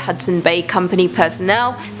retired Hudson Bay Company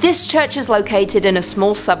personnel, this church is located in a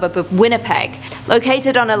small suburb of Winnipeg,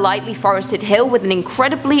 located on a lightly forested hill with an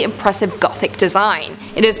incredibly impressive Gothic design.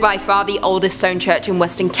 It is by far the oldest stone church in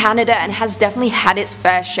Western Canada and has definitely had its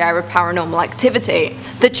fair share of paranormal activity.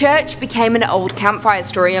 The church became an old campfire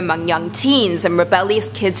story among young teens and rebellious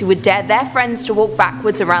kids who would dare their friends to walk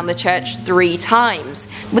backwards around the church 3 times,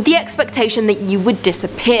 with the expectation that you would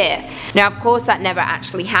disappear. Now, of course, that never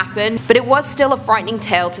actually happened, but it was still a frightening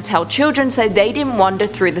tale to tell children so they didn't wander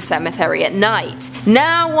through the cemetery at night.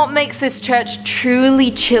 Now, what makes this church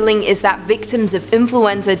truly chilling is that victims of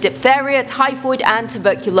influenza, diphtheria, typhoid, and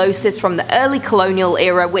tuberculosis from the early colonial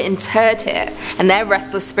era were interred here, and their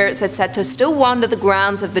restless spirits are said to still wander the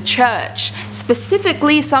grounds of the church.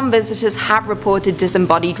 Specifically, some visitors have reported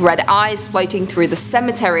disembodied red eyes floating through the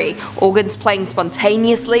cemetery, organs playing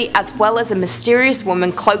spontaneously, as well as a mysterious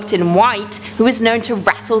woman cloaked in white who is known to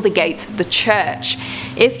rattle the gates of the church.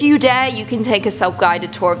 If you dare, you can take a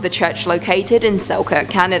self-guided tour of the church located in Selkirk,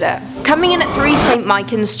 Canada. Coming in at 3, St.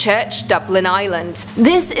 Michan's Church, Dublin, Ireland.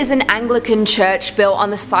 This is an Anglican church built on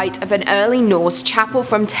the site of an early Norse chapel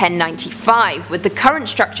from 1095, with the current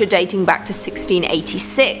structure dating back to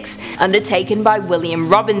 1686, undertaken by William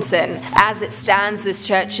Robinson. As it stands, this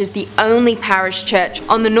church is the only parish church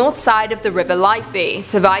on the north side of the River Liffey,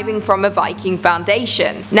 surviving from a Viking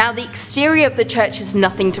foundation. Now, the exterior of the church is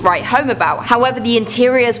nothing to write home about, however the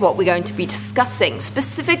interior is what we're going to be discussing,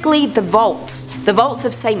 specifically the vaults. The vaults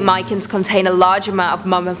of St. Michan's contain a large amount of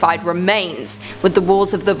mummified remains, with the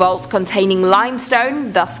walls of the vaults containing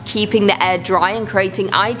limestone, thus keeping the air dry and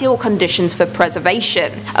creating ideal conditions for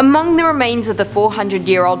preservation. Among the remains are the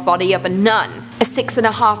 400-year-old body of a nun, a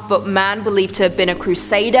 6.5-foot man believed to have been a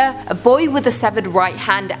crusader, a boy with a severed right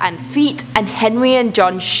hand and feet, and Henry and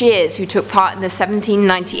John Shears, who took part in the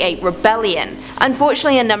 1798 rebellion.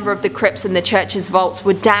 Unfortunately, a number of the crypts in the church's vaults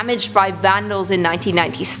were damaged by vandals in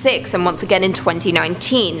 1996 and once again in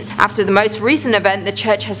 2019. After the most recent event, the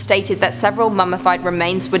church has stated that several mummified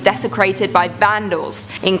remains were desecrated by vandals,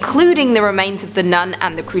 including the remains of the nun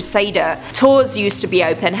and the crusader. Tours used to be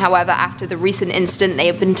open, however, after the recent incident they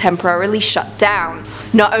have been temporarily shut down.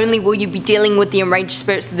 Not only will you be dealing with the enraged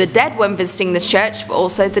spirits of the dead when visiting this church, but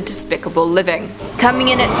also the despicable living. Coming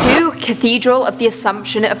in at 2, Cathedral of the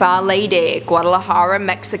Assumption of Our Lady, Guadalajara,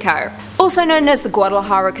 Mexico. Also known as the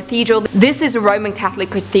Guadalajara Cathedral, this is a Roman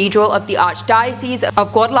Catholic cathedral of the Archdiocese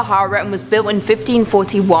of Guadalajara and was built in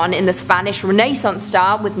 1541 in the Spanish Renaissance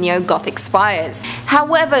style with neo-Gothic spires.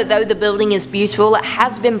 However, though the building is beautiful, it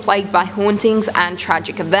has been plagued by hauntings and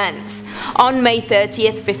tragic events. On May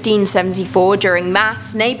 30th, 1574, during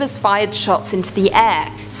Mass, neighbours fired shots into the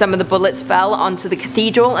air. Some of the bullets fell onto the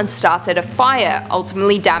cathedral and started a fire,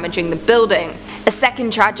 ultimately damaging the building. A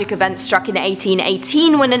second tragic event struck in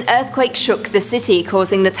 1818 when an earthquake shook the city,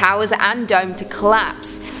 causing the towers and dome to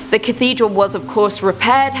collapse. The cathedral was of course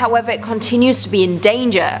repaired, however it continues to be in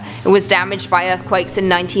danger. It was damaged by earthquakes in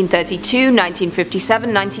 1932,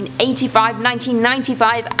 1957, 1985,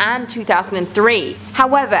 1995 and 2003.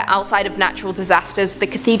 However, outside of natural disasters, the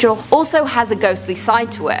cathedral also has a ghostly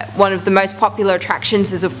side to it. One of the most popular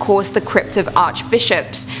attractions is of course the Crypt of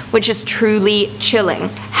Archbishops, which is truly chilling.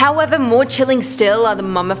 However, more chilling still are the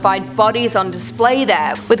mummified bodies on display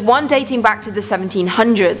there, with one dating back to the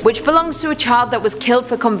 1700s, which belongs to a child that was killed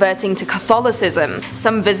for converting to Catholicism.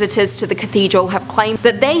 Some visitors to the cathedral have claimed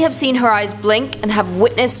that they have seen her eyes blink and have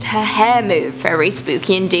witnessed her hair move. Very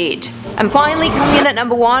spooky indeed. And finally, coming in at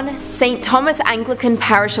number 1, St. Thomas Anglican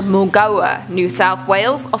Parish of Mulgoa, New South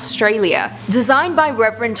Wales, Australia. Designed by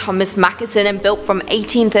Reverend Thomas Mackison and built from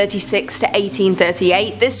 1836 to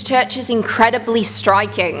 1838, this church is incredibly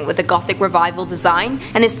striking with a Gothic revival design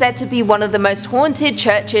and is said to be one of the most haunted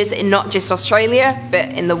churches in not just Australia, but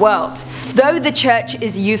in the world. Though the church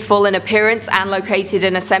is youthful in appearance and located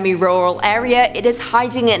in a semi-rural area, it is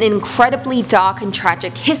hiding an incredibly dark and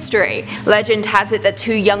tragic history. Legend has it that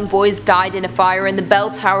 2 young boys died in a fire in the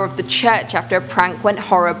bell tower of the church after a prank went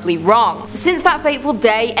horribly wrong. Since that fateful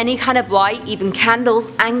day, any kind of light, even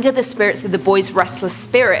candles, anger the spirits of the boys' restless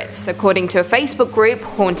spirits. According to a Facebook group,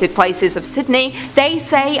 Haunted Places of Sydney, they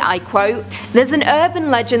say, I quote, "There's an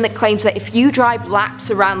urban legend that claims that if you drive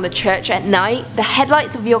laps around the church at night, the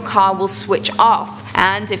headlights of your car will switch off,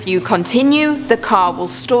 and if you continue, the car will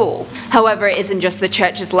stall." However, it isn't just the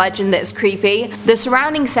church's legend that is creepy. The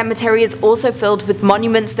surrounding cemetery is also filled with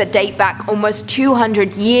monuments that date back almost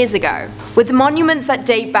 200 years ago. With monuments that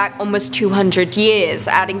date back almost 200 years,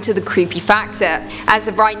 adding to the creepy factor. As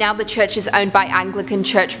of right now, the church is owned by Anglican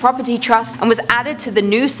Church Property Trust and was added to the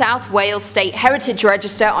New South Wales State Heritage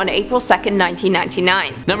Register on April 2nd,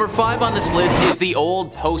 1999. Number 5 on this list is the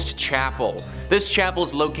Old Post Chapel. This chapel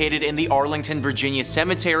is located in the Arlington, Virginia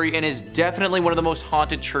cemetery and is definitely one of the most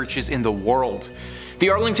haunted churches in the world. The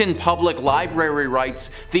Arlington Public Library writes,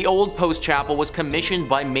 "The Old Post Chapel was commissioned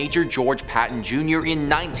by Major George Patton Jr. in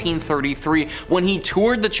 1933 when he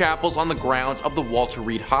toured the chapels on the grounds of the Walter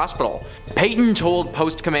Reed Hospital. Patton told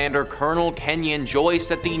Post Commander Colonel Kenyon Joyce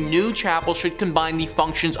that the new chapel should combine the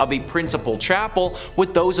functions of a principal chapel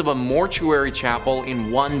with those of a mortuary chapel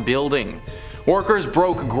in one building. Workers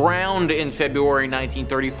broke ground in February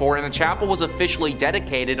 1934 and the chapel was officially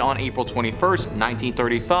dedicated on April 21st,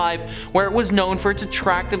 1935, where it was known for its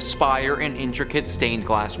attractive spire and intricate stained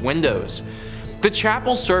glass windows. The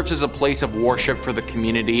chapel serves as a place of worship for the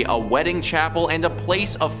community, a wedding chapel, and a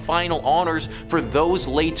place of final honors for those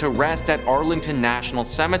laid to rest at Arlington National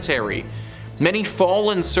Cemetery. Many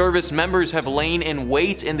fallen service members have lain in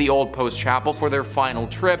wait in the Old Post Chapel for their final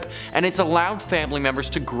trip, and it's allowed family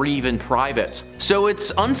members to grieve in private. So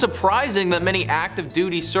it's unsurprising that many active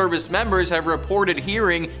duty service members have reported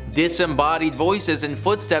hearing disembodied voices and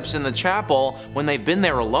footsteps in the chapel when they've been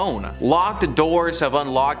there alone. Locked doors have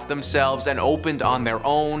unlocked themselves and opened on their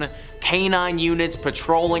own. Canine units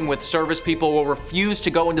patrolling with service people will refuse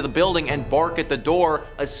to go into the building and bark at the door,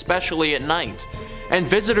 especially at night. And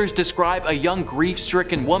visitors describe a young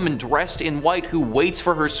grief-stricken woman dressed in white who waits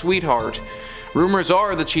for her sweetheart. Rumors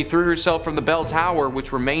are that she threw herself from the bell tower,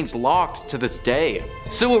 which remains locked to this day.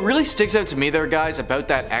 So what really sticks out to me there, guys, about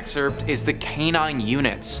that excerpt is the canine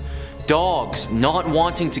units. Dogs not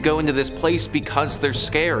wanting to go into this place because they're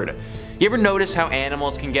scared. You ever notice how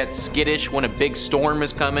animals can get skittish when a big storm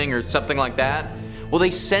is coming or something like that? Well, they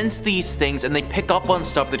sense these things and they pick up on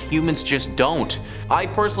stuff that humans just don't. I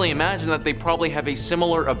personally imagine that they probably have a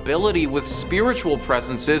similar ability with spiritual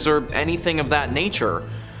presences or anything of that nature.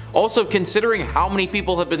 Also, considering how many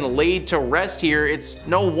people have been laid to rest here, it's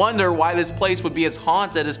no wonder why this place would be as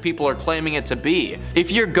haunted as people are claiming it to be.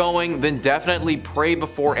 If you're going, then definitely pray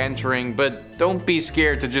before entering, but don't be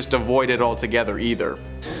scared to just avoid it altogether either.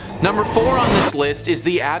 Number 4 on this list is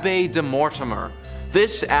the Abbaye de Mortimer.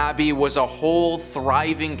 This abbey was a whole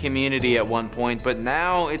thriving community at one point, but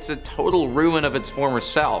now it's a total ruin of its former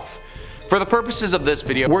self. For the purposes of this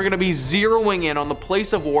video, we're going to be zeroing in on the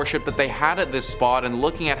place of worship that they had at this spot and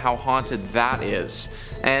looking at how haunted that is.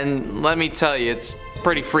 And let me tell you, it's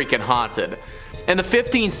pretty freaking haunted. In the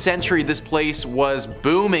 15th century, this place was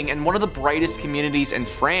booming and one of the brightest communities in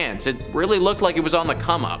France. It really looked like it was on the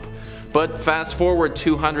come up. But fast forward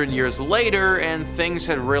 200 years later and things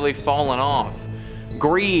had really fallen off.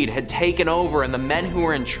 Greed had taken over and the men who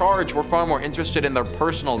were in charge were far more interested in their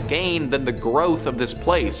personal gain than the growth of this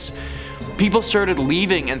place. People started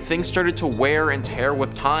leaving and things started to wear and tear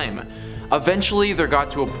with time. Eventually there got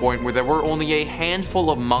to a point where there were only a handful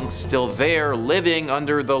of monks still there living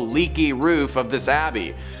under the leaky roof of this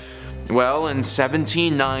abbey. Well, in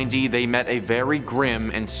 1790 they met a very grim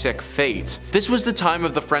and sick fate. This was the time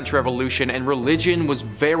of the French Revolution and religion was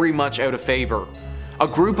very much out of favor. A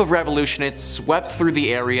group of revolutionists swept through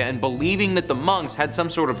the area and believing that the monks had some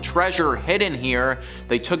sort of treasure hidden here,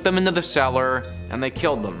 they took them into the cellar and they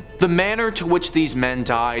killed them. The manner to which these men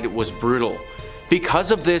died was brutal. Because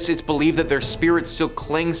of this, it's believed that their spirit still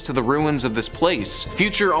clings to the ruins of this place.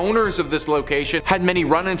 Future owners of this location had many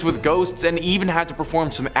run-ins with ghosts and even had to perform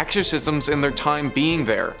some exorcisms in their time being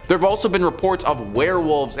there. There have also been reports of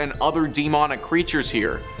werewolves and other demonic creatures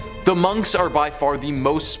here. The monks are by far the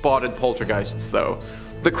most spotted poltergeists though.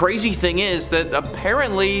 The crazy thing is that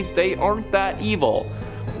apparently they aren't that evil.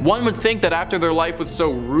 One would think that after their life was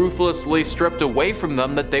so ruthlessly stripped away from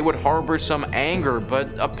them that they would harbor some anger, but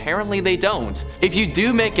apparently they don't. If you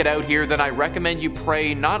do make it out here, then I recommend you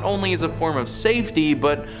pray not only as a form of safety,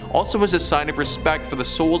 but also as a sign of respect for the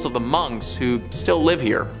souls of the monks who still live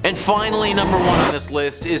here. And finally, number 1 on this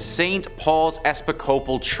list is St. Paul's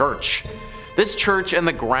Episcopal Church. This church and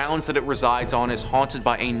the grounds that it resides on is haunted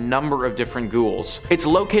by a number of different ghouls. It's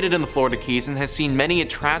located in the Florida Keys and has seen many a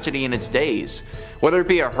tragedy in its days. Whether it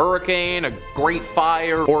be a hurricane, a great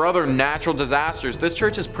fire, or other natural disasters, this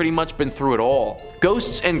church has pretty much been through it all.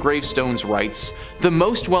 Ghosts and Gravestones writes, "The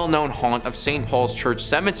most well-known haunt of St. Paul's Church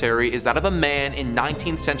Cemetery is that of a man in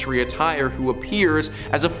 19th century attire who appears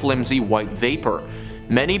as a flimsy white vapor.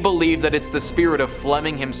 Many believe that it's the spirit of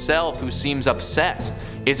Fleming himself who seems upset.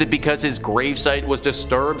 Is it because his gravesite was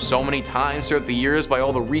disturbed so many times throughout the years by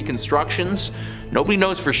all the reconstructions? Nobody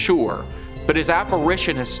knows for sure, but his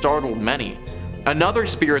apparition has startled many. Another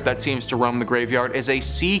spirit that seems to roam the graveyard is a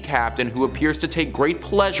sea captain who appears to take great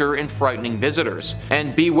pleasure in frightening visitors.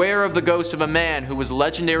 And beware of the ghost of a man who was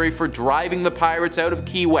legendary for driving the pirates out of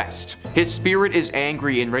Key West. His spirit is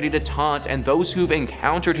angry and ready to taunt, and those who've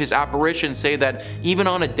encountered his apparition say that even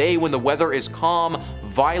on a day when the weather is calm,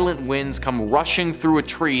 violent winds come rushing through a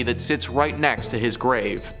tree that sits right next to his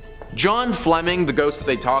grave." John Fleming, the ghost that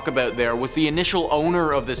they talk about there, was the initial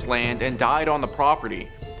owner of this land and died on the property.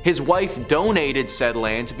 His wife donated said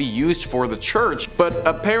land to be used for the church, but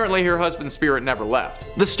apparently her husband's spirit never left.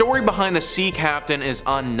 The story behind the sea captain is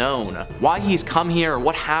unknown. Why he's come here or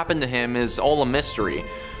what happened to him is all a mystery.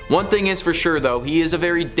 One thing is for sure though, he is a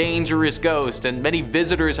very dangerous ghost, and many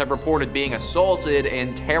visitors have reported being assaulted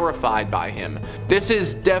and terrified by him. This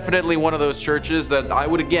is definitely one of those churches that I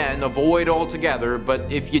would again avoid altogether, but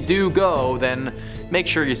if you do go, then make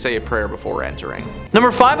sure you say a prayer before entering.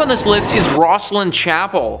 Number 5 on this list is Rosslyn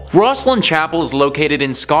Chapel. Rosslyn Chapel is located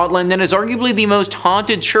in Scotland and is arguably the most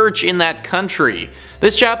haunted church in that country.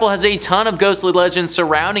 This chapel has a ton of ghostly legends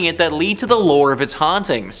surrounding it that lead to the lore of its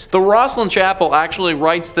hauntings. The Rosslyn Chapel actually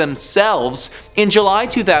writes themselves. In July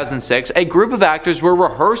 2006, a group of actors were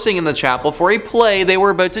rehearsing in the chapel for a play they were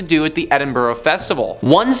about to do at the Edinburgh Festival.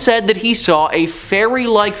 One said that he saw a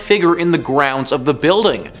fairy-like figure in the grounds of the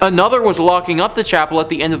building. Another was locking up the chapel at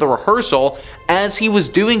the end of the rehearsal. As he was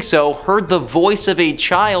doing so, heard the voice of a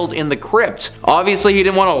child in the crypt. Obviously, he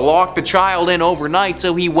didn't want to lock the child in overnight,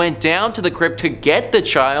 so he went down to the crypt to get the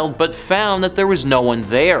child, but found that there was no one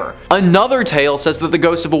there. Another tale says that the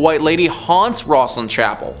ghost of a white lady haunts Rosslyn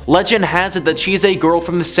Chapel. Legend has it that she is a girl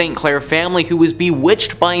from the St. Clair family who was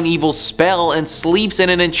bewitched by an evil spell and sleeps in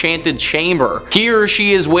an enchanted chamber. Here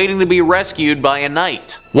she is waiting to be rescued by a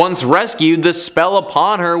knight. Once rescued, the spell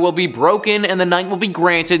upon her will be broken and the knight will be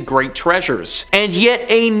granted great treasures. And yet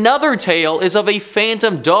another tale is of a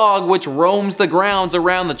phantom dog which roams the grounds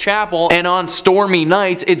around the chapel, and on stormy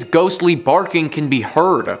nights its ghostly barking can be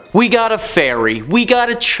heard. We got a fairy, we got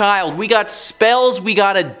a child, we got spells, we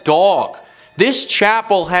got a dog. This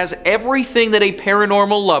chapel has everything that a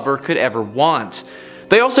paranormal lover could ever want.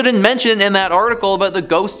 They also didn't mention in that article about the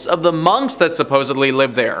ghosts of the monks that supposedly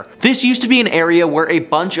live there. This used to be an area where a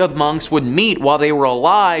bunch of monks would meet while they were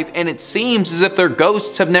alive, and it seems as if their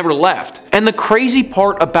ghosts have never left. And the crazy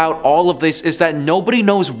part about all of this is that nobody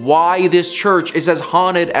knows why this church is as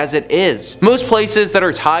haunted as it is. Most places that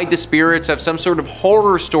are tied to spirits have some sort of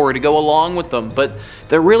horror story to go along with them, but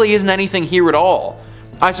there really isn't anything here at all.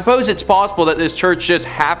 I suppose it's possible that this church just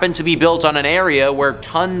happened to be built on an area where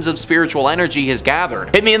tons of spiritual energy has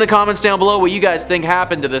gathered. Hit me in the comments down below what you guys think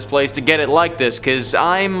happened to this place to get it like this, cause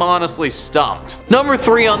I'm honestly stumped. Number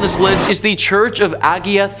 3 on this list is the Church of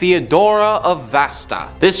Agia Theodora of Vasta.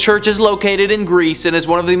 This church is located in Greece and is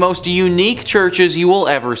one of the most unique churches you will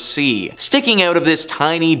ever see. Sticking out of this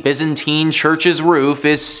tiny Byzantine church's roof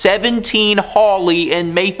is 17 holly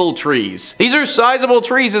and maple trees. These are sizable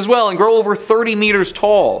trees as well and grow over 30 meters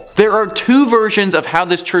tall. There are 2 versions of how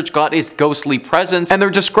this church got its ghostly presence, and they're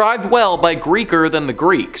described well by Greeker than the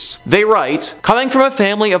Greeks. They write, "Coming from a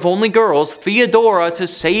family of only girls, Theodora, to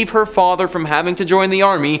save her father from having to join the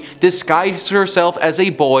army, disguised herself as a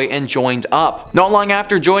boy and joined up. Not long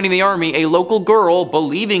after joining the army, a local girl,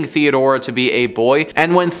 believing Theodora to be a boy,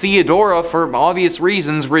 and when Theodora, for obvious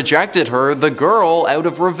reasons, rejected her, the girl, out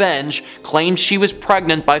of revenge, claimed she was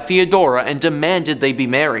pregnant by Theodora and demanded they be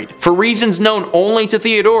married. For reasons known only to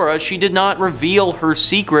Theodora, she did not reveal her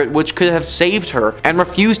secret, which could have saved her, and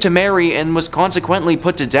refused to marry and was consequently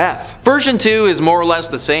put to death." Version 2 is more or less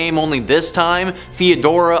the same, only this time,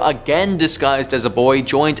 Theodora, again disguised as a boy,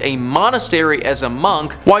 joined a monastery as a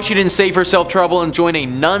monk. Why she didn't save herself trouble and join a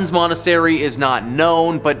nun's monastery is not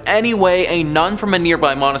known, but anyway, a nun from a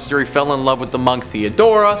nearby monastery fell in love with the monk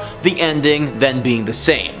Theodora, the ending then being the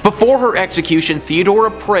same. Before her execution, Theodora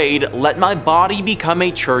prayed, "Let my body become a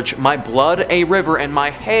church, my blood a river, and my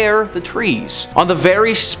hair the trees. On the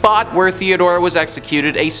very spot where Theodora was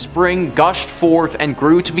executed, a spring gushed forth and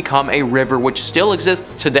grew to become a river which still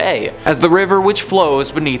exists today, as the river which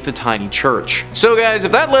flows beneath the tiny church. So guys,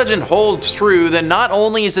 if that legend holds true, then not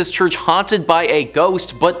only is this church haunted by a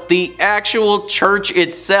ghost, but the actual church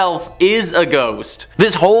itself is a ghost.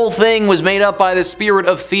 This whole thing was made up by the spirit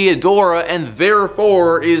of Theodora and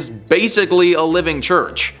therefore is basically a living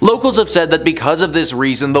church. Locals have said that because of this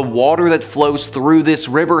reason, the water that flows through this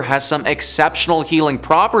river has some exceptional healing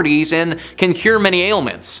properties and can cure many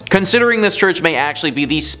ailments. Considering this church may actually be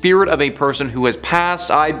the spirit of a person who has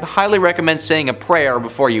passed, I highly recommend saying a prayer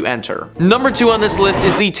before you enter. Number 2 on this list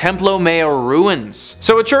is the Templo Mayor ruins.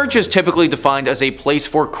 So a church is typically defined as a place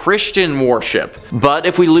for Christian worship, but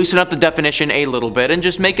if we loosen up the definition a little bit and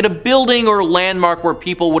just make it a building or landmark where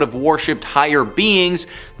people would have worshipped higher beings,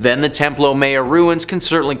 then the Templo Mayor ruins can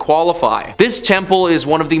certainly qualify. This temple is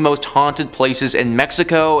one of the most haunted places in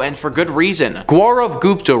Mexico, and for good reason. Gaurav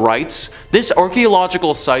Gupta writes, "This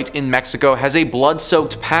archaeological site in Mexico has a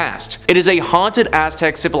blood-soaked past. It is a haunted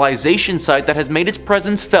Aztec civilization site that has made its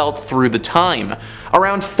presence felt through the time.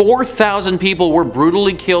 Around 4,000 people were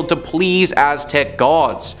brutally killed to please Aztec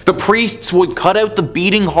gods. The priests would cut out the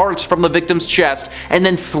beating hearts from the victim's chest and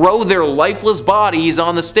then throw their lifeless bodies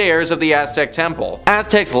on the stairs of the Aztec temple.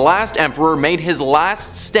 Aztec's last emperor made his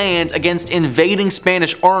last stand against invading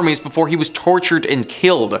Spanish armies before he was tortured and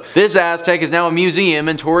killed. This Aztec is now a museum,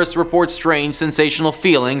 and tourists report strange, sensational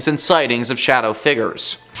feelings and sightings of shadow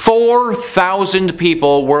figures." 4,000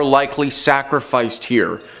 people were likely sacrificed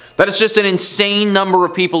here. That is just an insane number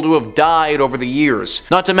of people to have died over the years.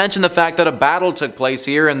 Not to mention the fact that a battle took place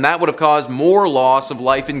here, and that would have caused more loss of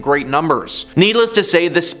life in great numbers. Needless to say,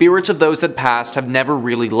 the spirits of those that passed have never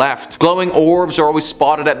really left. Glowing orbs are always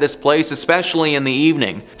spotted at this place, especially in the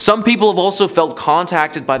evening. Some people have also felt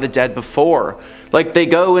contacted by the dead before. Like they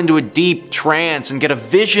go into a deep trance and get a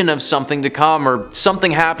vision of something to come or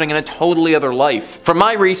something happening in a totally other life. From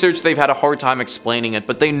my research, they've had a hard time explaining it,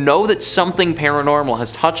 but they know that something paranormal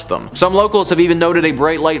has touched them. Some locals have even noted a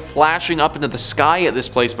bright light flashing up into the sky at this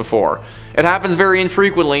place before. It happens very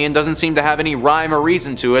infrequently and doesn't seem to have any rhyme or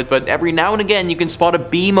reason to it, but every now and again you can spot a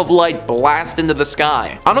beam of light blast into the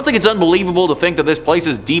sky. I don't think it's unbelievable to think that this place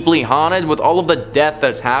is deeply haunted with all of the death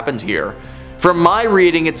that's happened here. From my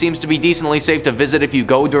reading, it seems to be decently safe to visit if you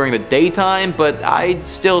go during the daytime, but I'd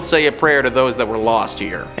still say a prayer to those that were lost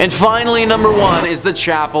here. And finally, number 1 is the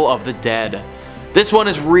Chapel of the Dead. This one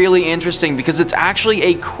is really interesting because it's actually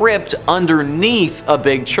a crypt underneath a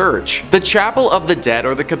big church. The Chapel of the Dead,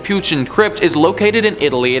 or the Capuchin Crypt, is located in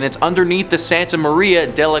Italy, and it's underneath the Santa Maria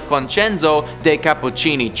della Concenzo dei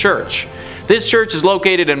Cappuccini Church. This church is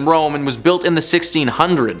located in Rome and was built in the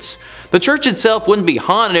 1600s. The church itself wouldn't be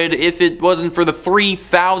haunted if it wasn't for the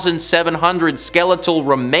 3,700 skeletal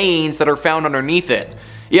remains that are found underneath it.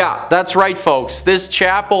 Yeah, that's right folks, this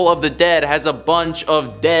Chapel of the Dead has a bunch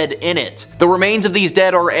of dead in it. The remains of these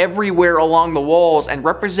dead are everywhere along the walls and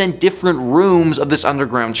represent different rooms of this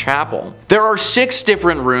underground chapel. There are 6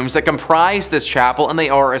 different rooms that comprise this chapel, and they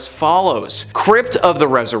are as follows: Crypt of the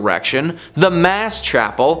Resurrection, the Mass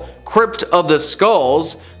Chapel, Crypt of the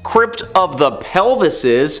Skulls, Crypt of the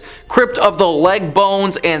Pelvises, Crypt of the Leg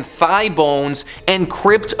Bones and Thigh Bones, and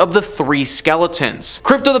Crypt of the 3 Skeletons.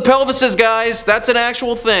 Crypt of the Pelvises, guys, that's an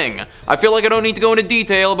actual thing. I feel like I don't need to go into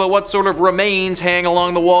detail about what sort of remains hang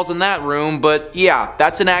along the walls in that room, but yeah,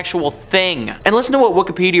 that's an actual thing. And listen to what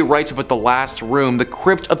Wikipedia writes about the last room, the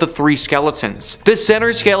Crypt of the 3 Skeletons. The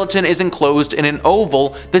center skeleton is enclosed in an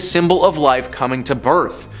oval, the symbol of life coming to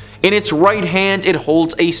birth. In its right hand it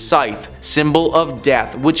holds a scythe, symbol of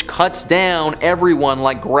death, which cuts down everyone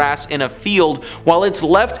like grass in a field, while its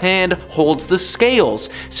left hand holds the scales,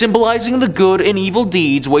 symbolizing the good and evil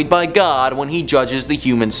deeds weighed by God when he judges the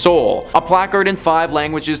human soul. A placard in 5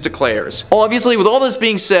 languages declares. Obviously, with all this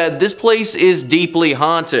being said, this place is deeply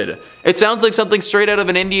haunted. It sounds like something straight out of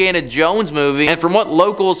an Indiana Jones movie, and from what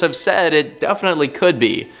locals have said, it definitely could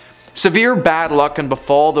be. Severe bad luck can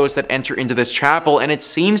befall those that enter into this chapel, and it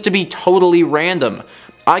seems to be totally random.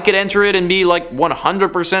 I could enter it and be like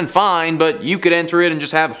 100% fine, but you could enter it and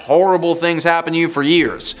just have horrible things happen to you for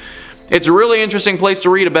years. It's a really interesting place to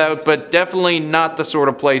read about, but definitely not the sort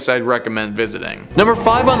of place I'd recommend visiting. Number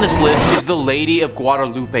 5 on this list is the Lady of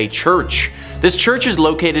Guadalupe Church. This church is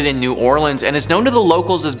located in New Orleans and is known to the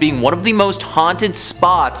locals as being one of the most haunted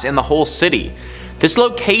spots in the whole city. This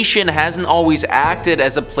location hasn't always acted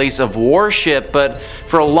as a place of worship, but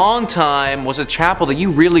for a long time was a chapel that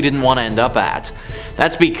you really didn't want to end up at.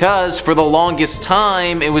 That's because for the longest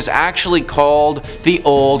time it was actually called the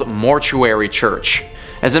Old Mortuary Church.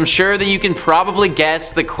 As I'm sure that you can probably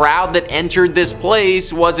guess, the crowd that entered this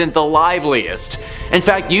place wasn't the liveliest. In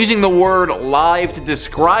fact, using the word live to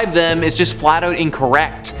describe them is just flat out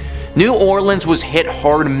incorrect. New Orleans was hit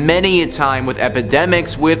hard many a time with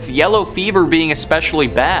epidemics, with yellow fever being especially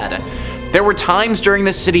bad. There were times during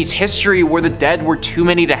the city's history where the dead were too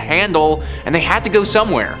many to handle and they had to go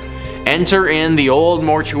somewhere. Enter in the old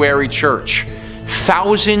mortuary church.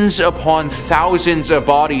 Thousands upon thousands of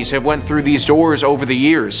bodies have went through these doors over the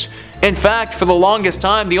years. In fact, for the longest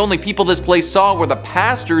time, the only people this place saw were the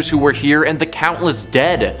pastors who were here and the countless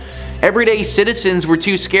dead. Everyday citizens were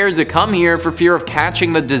too scared to come here for fear of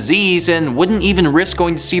catching the disease and wouldn't even risk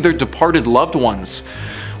going to see their departed loved ones.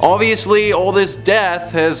 Obviously, all this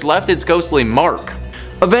death has left its ghostly mark.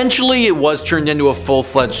 Eventually, it was turned into a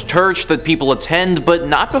full-fledged church that people attend, but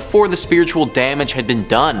not before the spiritual damage had been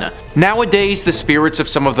done. Nowadays, the spirits of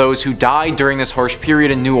some of those who died during this harsh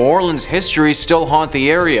period in New Orleans history still haunt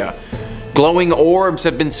the area. Glowing orbs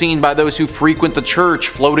have been seen by those who frequent the church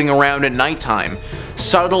floating around at nighttime.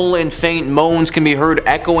 Subtle and faint moans can be heard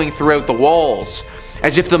echoing throughout the walls,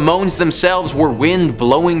 as if the moans themselves were wind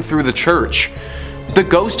blowing through the church. The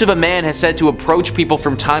ghost of a man has said to approach people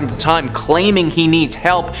from time to time claiming he needs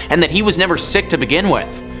help and that he was never sick to begin with.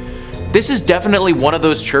 This is definitely one of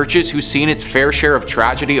those churches who's seen its fair share of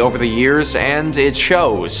tragedy over the years, and it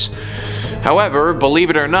shows. However, believe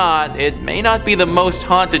it or not, it may not be the most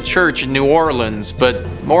haunted church in New Orleans,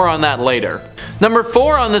 but more on that later. Number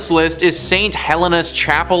 4 on this list is St. Helena's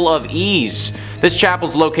Chapel of Ease. This chapel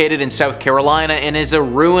is located in South Carolina and is a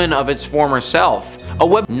ruin of its former self.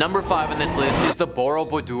 Number 5 on this list is the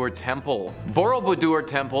Borobudur Temple. Borobudur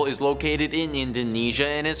Temple is located in Indonesia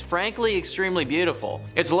and is frankly extremely beautiful.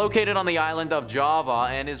 It's located on the island of Java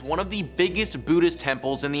and is one of the biggest Buddhist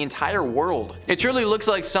temples in the entire world. It truly looks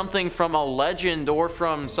like something from a legend or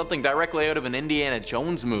from something directly out of an Indiana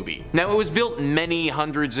Jones movie. Now, it was built many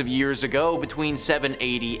hundreds of years ago between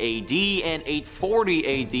 780 AD and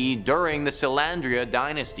 840 AD during the Selandria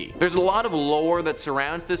dynasty. There's a lot of lore that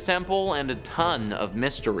surrounds this temple and a ton of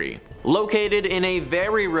mystery. Located in a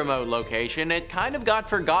very remote location, it kind of got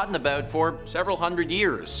forgotten about for several hundred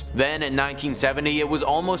years. Then in 1970, it was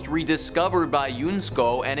almost rediscovered by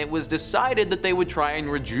UNESCO, and it was decided that they would try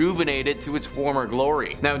and rejuvenate it to its former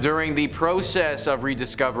glory. Now, during the process of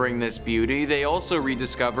rediscovering this beauty, they also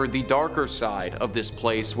rediscovered the darker side of this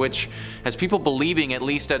place, which has people believing at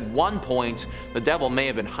least at one point the devil may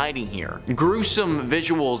have been hiding here. Gruesome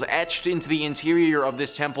visuals etched into the interior of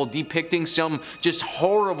this temple depicting some just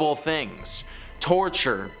horrible things.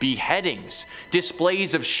 Torture, beheadings,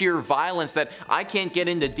 displays of sheer violence that I can't get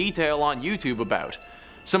into detail on YouTube about.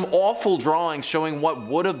 Some awful drawings showing what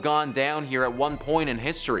would have gone down here at one point in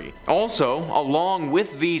history. Also, along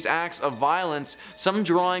with these acts of violence, some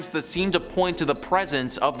drawings that seem to point to the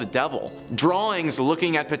presence of the devil. Drawings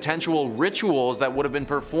looking at potential rituals that would have been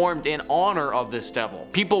performed in honor of this devil.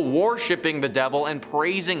 People worshipping the devil and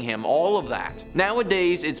praising him, all of that.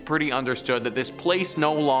 Nowadays, it's pretty understood that this place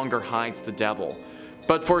no longer hides the devil.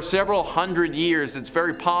 But for several hundred years, it's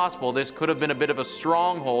very possible this could have been a bit of a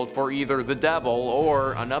stronghold for either the devil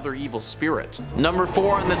or another evil spirit. Number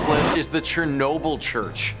 4 on this list is the Chernobyl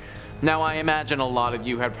Church. Now, I imagine a lot of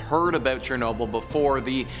you have heard about Chernobyl before,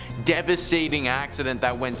 the devastating accident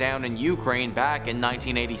that went down in Ukraine back in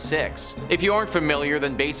 1986. If you aren't familiar,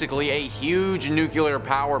 then basically a huge nuclear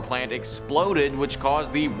power plant exploded, which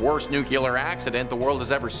caused the worst nuclear accident the world has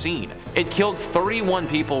ever seen. It killed 31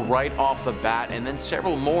 people right off the bat, and then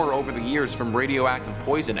several more over the years from radioactive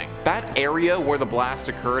poisoning. That area where the blast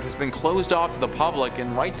occurred has been closed off to the public,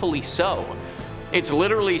 and rightfully so. It's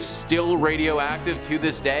literally still radioactive to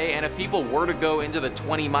this day, and if people were to go into the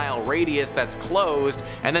 20-mile radius that's closed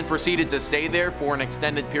and then proceeded to stay there for an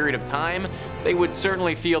extended period of time, they would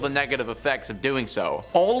certainly feel the negative effects of doing so.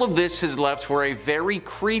 All of this has left for a very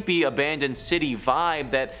creepy abandoned city vibe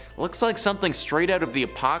that looks like something straight out of the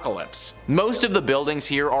apocalypse. Most of the buildings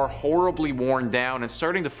here are horribly worn down and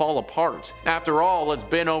starting to fall apart. After all, it's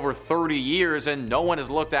been over 30 years and no one has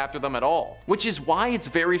looked after them at all. Which is why it's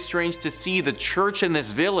very strange to see the church in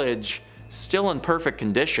this village still in perfect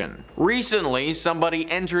condition. Recently, somebody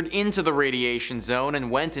entered into the radiation zone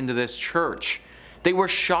and went into this church. They were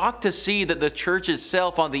shocked to see that the church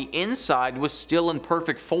itself on the inside was still in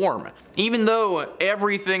perfect form. Even though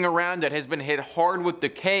everything around it has been hit hard with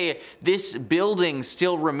decay, this building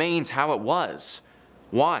still remains how it was.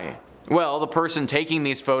 Why? Well, the person taking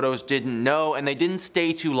these photos didn't know, and they didn't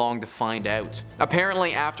stay too long to find out.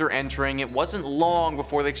 Apparently, after entering, it wasn't long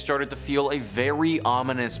before they started to feel a very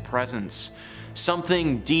ominous presence.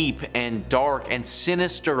 Something deep and dark and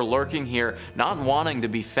sinister lurking here, not wanting to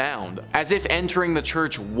be found. As if entering the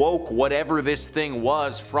church woke whatever this thing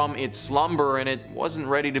was from its slumber and it wasn't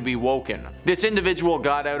ready to be woken. This individual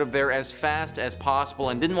got out of there as fast as possible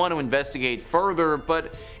and didn't want to investigate further,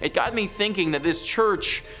 but it got me thinking that this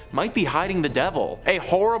church might be hiding the devil. A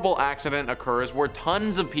horrible accident occurs where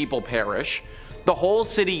tons of people perish. The whole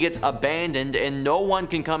city gets abandoned and no one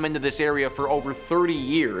can come into this area for over 30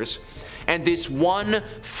 years. And this one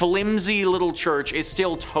flimsy little church is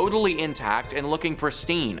still totally intact and looking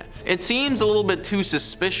pristine. It seems a little bit too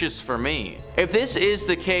suspicious for me. If this is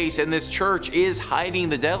the case and this church is hiding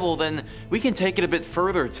the devil, then we can take it a bit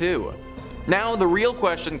further too. Now the real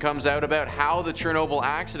question comes out about how the Chernobyl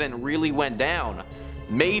accident really went down.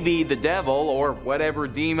 Maybe the devil, or whatever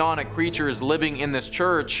demonic creatures living in this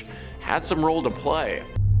church, had some role to play.